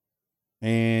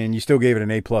 And you still gave it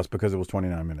an A+ because it was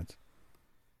 29 minutes.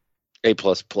 A++.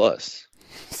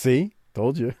 See?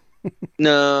 Told you.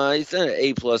 No, it's not an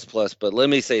A++, but let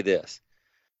me say this.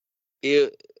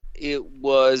 It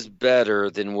was better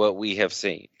than what we have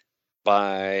seen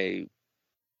by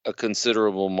a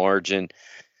considerable margin.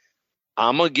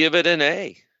 I'm going to give it an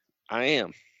A. I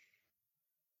am.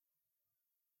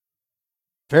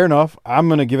 Fair enough. I'm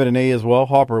going to give it an A as well.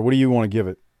 Hopper, what do you want to give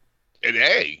it? An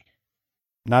A.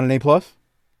 Not an A+?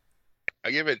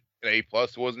 I give it an A+.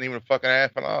 It wasn't even a fucking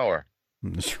half an hour.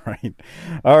 That's right.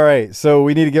 All right. So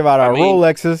we need to give out our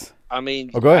Rolexes. I mean,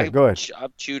 go ahead.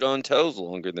 I've chewed on toes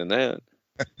longer than that.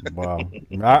 Wow.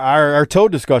 Our toe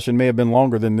discussion may have been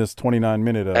longer than this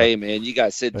 29-minute. Hey, man, you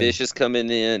got Sid Vicious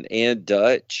coming in, and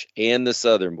Dutch, and the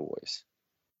Southern Boys.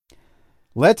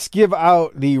 Let's give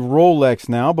out the Rolex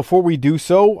now. Before we do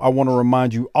so, I want to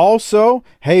remind you also,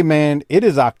 hey, man, it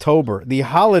is October. The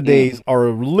holidays are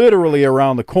literally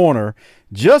around the corner.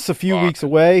 Just a few weeks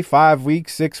away, 5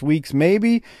 weeks, 6 weeks,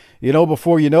 maybe. You know,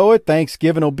 before you know it,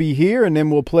 Thanksgiving will be here, and then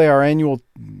we'll play our annual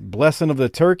blessing of the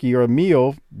turkey or a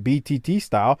meal, BTT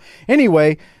style.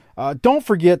 Anyway, don't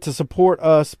forget to support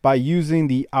us by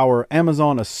using our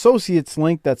Amazon Associates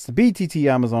link. That's the BTT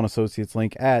Amazon Associates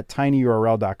link at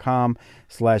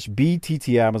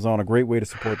tinyurl.com/BTT Amazon. A great way to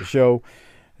support the show,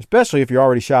 especially if you're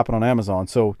already shopping on Amazon.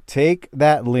 So take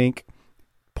that link,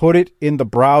 put it in the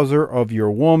browser of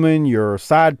your woman, your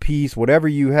side piece, whatever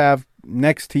you have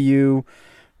next to you.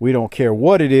 We don't care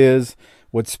what it is,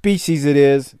 what species it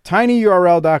is.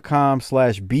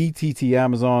 tinyurl.com/BTT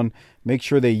Amazon. Make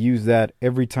sure they use that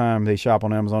every time they shop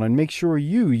on Amazon, and make sure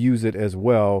you use it as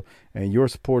well. And your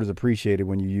support is appreciated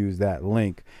when you use that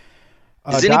link.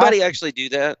 Does anybody actually do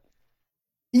that?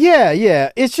 Yeah.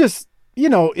 It's just,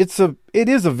 it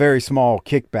is a very small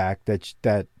kickback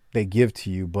that they give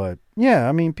to you, but yeah,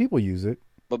 I mean, people use it.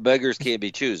 But beggars can't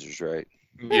be choosers, right?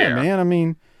 Yeah, man. I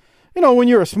mean, when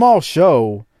you're a small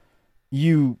show,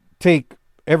 you take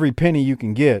every penny you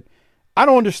can get. I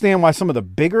don't understand why some of the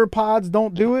bigger pods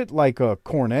don't do it, like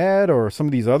Cornette or some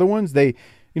of these other ones. They,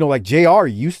 like JR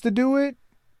used to do it.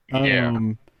 Yeah.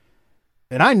 And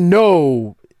I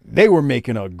know they were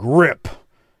making a grip,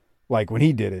 like when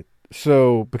he did it.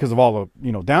 So because of all the,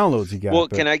 downloads he got. Well,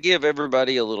 can I give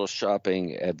everybody a little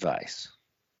shopping advice?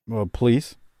 Well,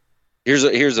 please. Here's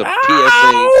a PSA.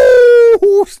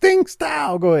 Sting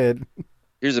style. Go ahead.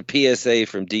 Here's a PSA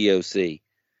from DOC.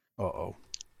 Uh-oh.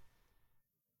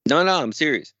 No, I'm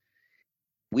serious.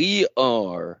 We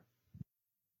are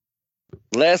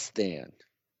less than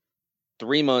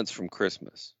 3 months from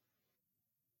Christmas.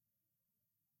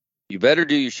 You better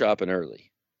do your shopping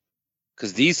early,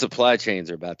 because these supply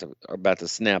chains are about to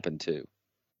snap in two.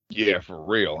 Yeah, for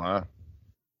real, huh?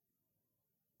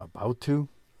 About to?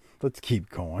 Let's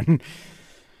keep going.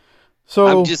 So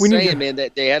I'm just saying, man,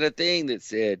 that they had a thing that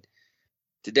said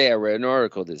today. I read an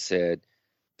article that said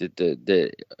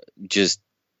that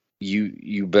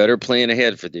you better plan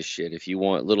ahead for this shit if you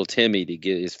want little Timmy to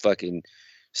get his fucking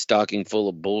stocking full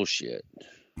of bullshit.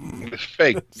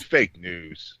 It's fake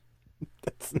news.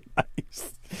 That's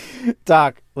nice.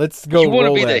 Doc, let's go. You want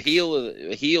to be Rolex.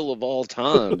 the heel of all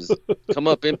times. Come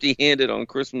up empty-handed on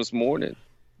Christmas morning.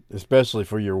 Especially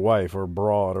for your wife or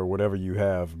broad or whatever you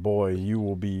have. Boy, you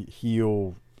will be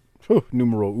heel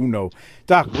numero uno.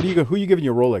 Doc, who are you giving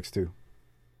your Rolex to?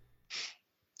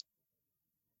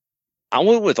 I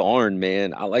went with Arn,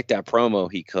 man. I like that promo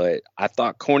he cut. I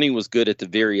thought Corny was good at the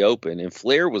very open, and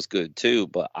Flair was good too.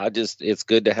 But it's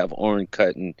good to have Arn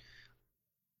cutting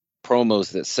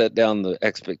promos that set down the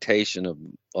expectation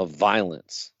of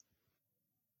violence.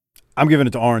 I'm giving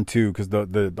it to Arn too because the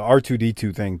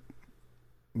R2D2 thing.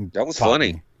 That was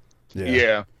funny.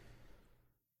 Yeah.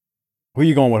 Who are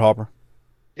you going with, Harper?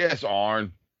 Yes,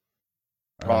 Arn.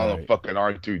 Right. Fucking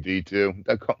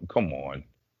R2D2. Come on.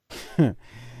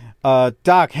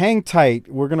 Doc, hang tight.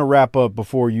 We're going to wrap up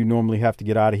before you normally have to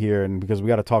get out of here, and because we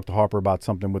got to talk to Harper about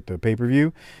something with the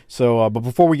pay-per-view. So, but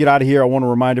before we get out of here, I want to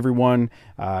remind everyone,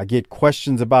 I get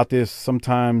questions about this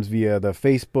sometimes via the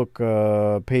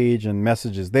Facebook page and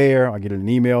messages there. I get an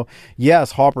email.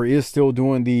 Yes, Harper is still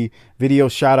doing the video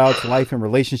shout-outs, life and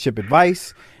relationship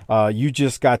advice. You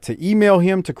just got to email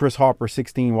him to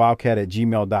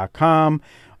chrisharper16wildcat@gmail.com.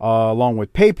 Along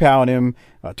with PayPal him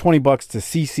 $20 to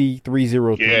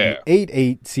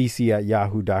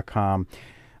cc30388cc@yahoo.com.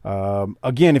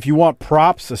 Again, if you want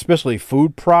props, especially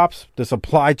food props, the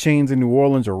supply chains in New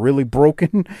Orleans are really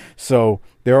broken. So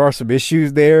there are some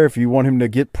issues there if you want him to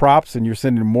get props and you're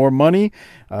sending more money.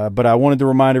 But I wanted to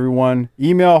remind everyone,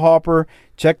 email Harper,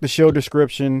 check the show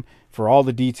description for all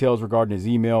the details regarding his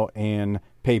email and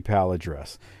PayPal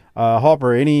address.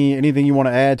 Harper, anything you want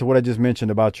to add to what I just mentioned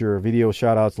about your video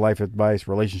shout-outs, life advice,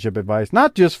 relationship advice?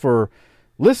 Not just for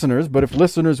listeners, but if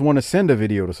listeners want to send a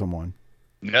video to someone.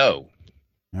 No.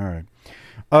 All right.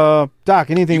 Doc,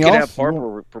 anything you else? You can have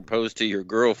Harper propose to your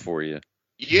girl for you.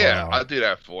 Yeah, wow. I'll do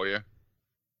that for you.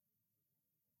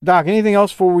 Doc, anything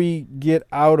else before we get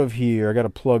out of here? I got to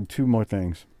plug 2 more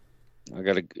things.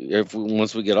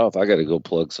 Once we get off, I got to go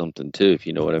plug something too, if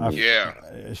you know what I mean. Yeah.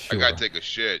 Sure. I got to take a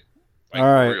shit. All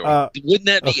right. Wouldn't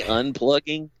that be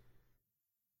unplugging?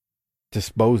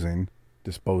 Disposing,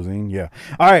 yeah.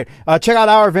 All right. Check out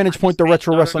our Vantage Point, the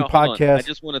Retro Wrestling Podcast. I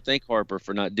just want to thank Harper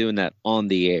for not doing that on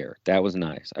the air. That was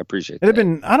nice. I appreciate that. It'd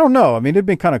been, I don't know. I mean, it'd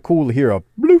been kind of cool to hear a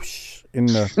bloosh in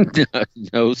the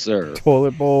no, sir.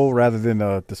 toilet bowl rather than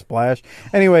the splash.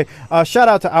 Anyway, shout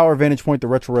out to our Vantage Point, the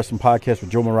Retro Wrestling Podcast with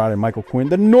Joe Murata and Michael Quinn,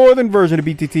 the northern version of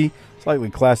BTT. Slightly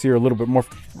classier, a little bit more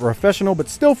professional, but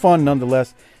still fun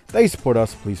nonetheless. They support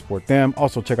us. Please support them.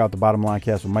 Also, check out the Bottom Line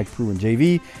Cast with Mike Prue and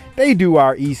JV. They do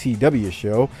our ECW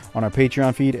show on our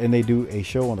Patreon feed, and they do a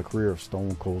show on the career of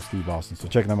Stone Cold Steve Austin. So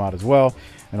check them out as well.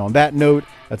 And on that note,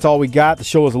 that's all we got. The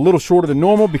show is a little shorter than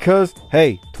normal because,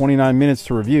 hey, 29 minutes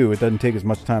to review. It doesn't take as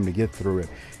much time to get through it.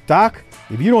 Doc,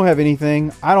 if you don't have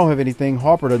anything, I don't have anything,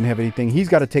 Harper doesn't have anything, he's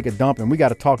got to take a dump, and we got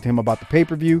to talk to him about the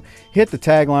pay-per-view. Hit the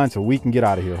tagline so we can get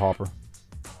out of here, Harper.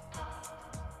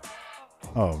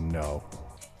 Oh, no.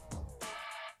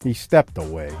 He stepped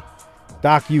away.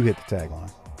 Doc, you hit the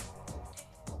tagline.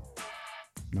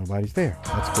 Nobody's there.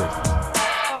 That's great.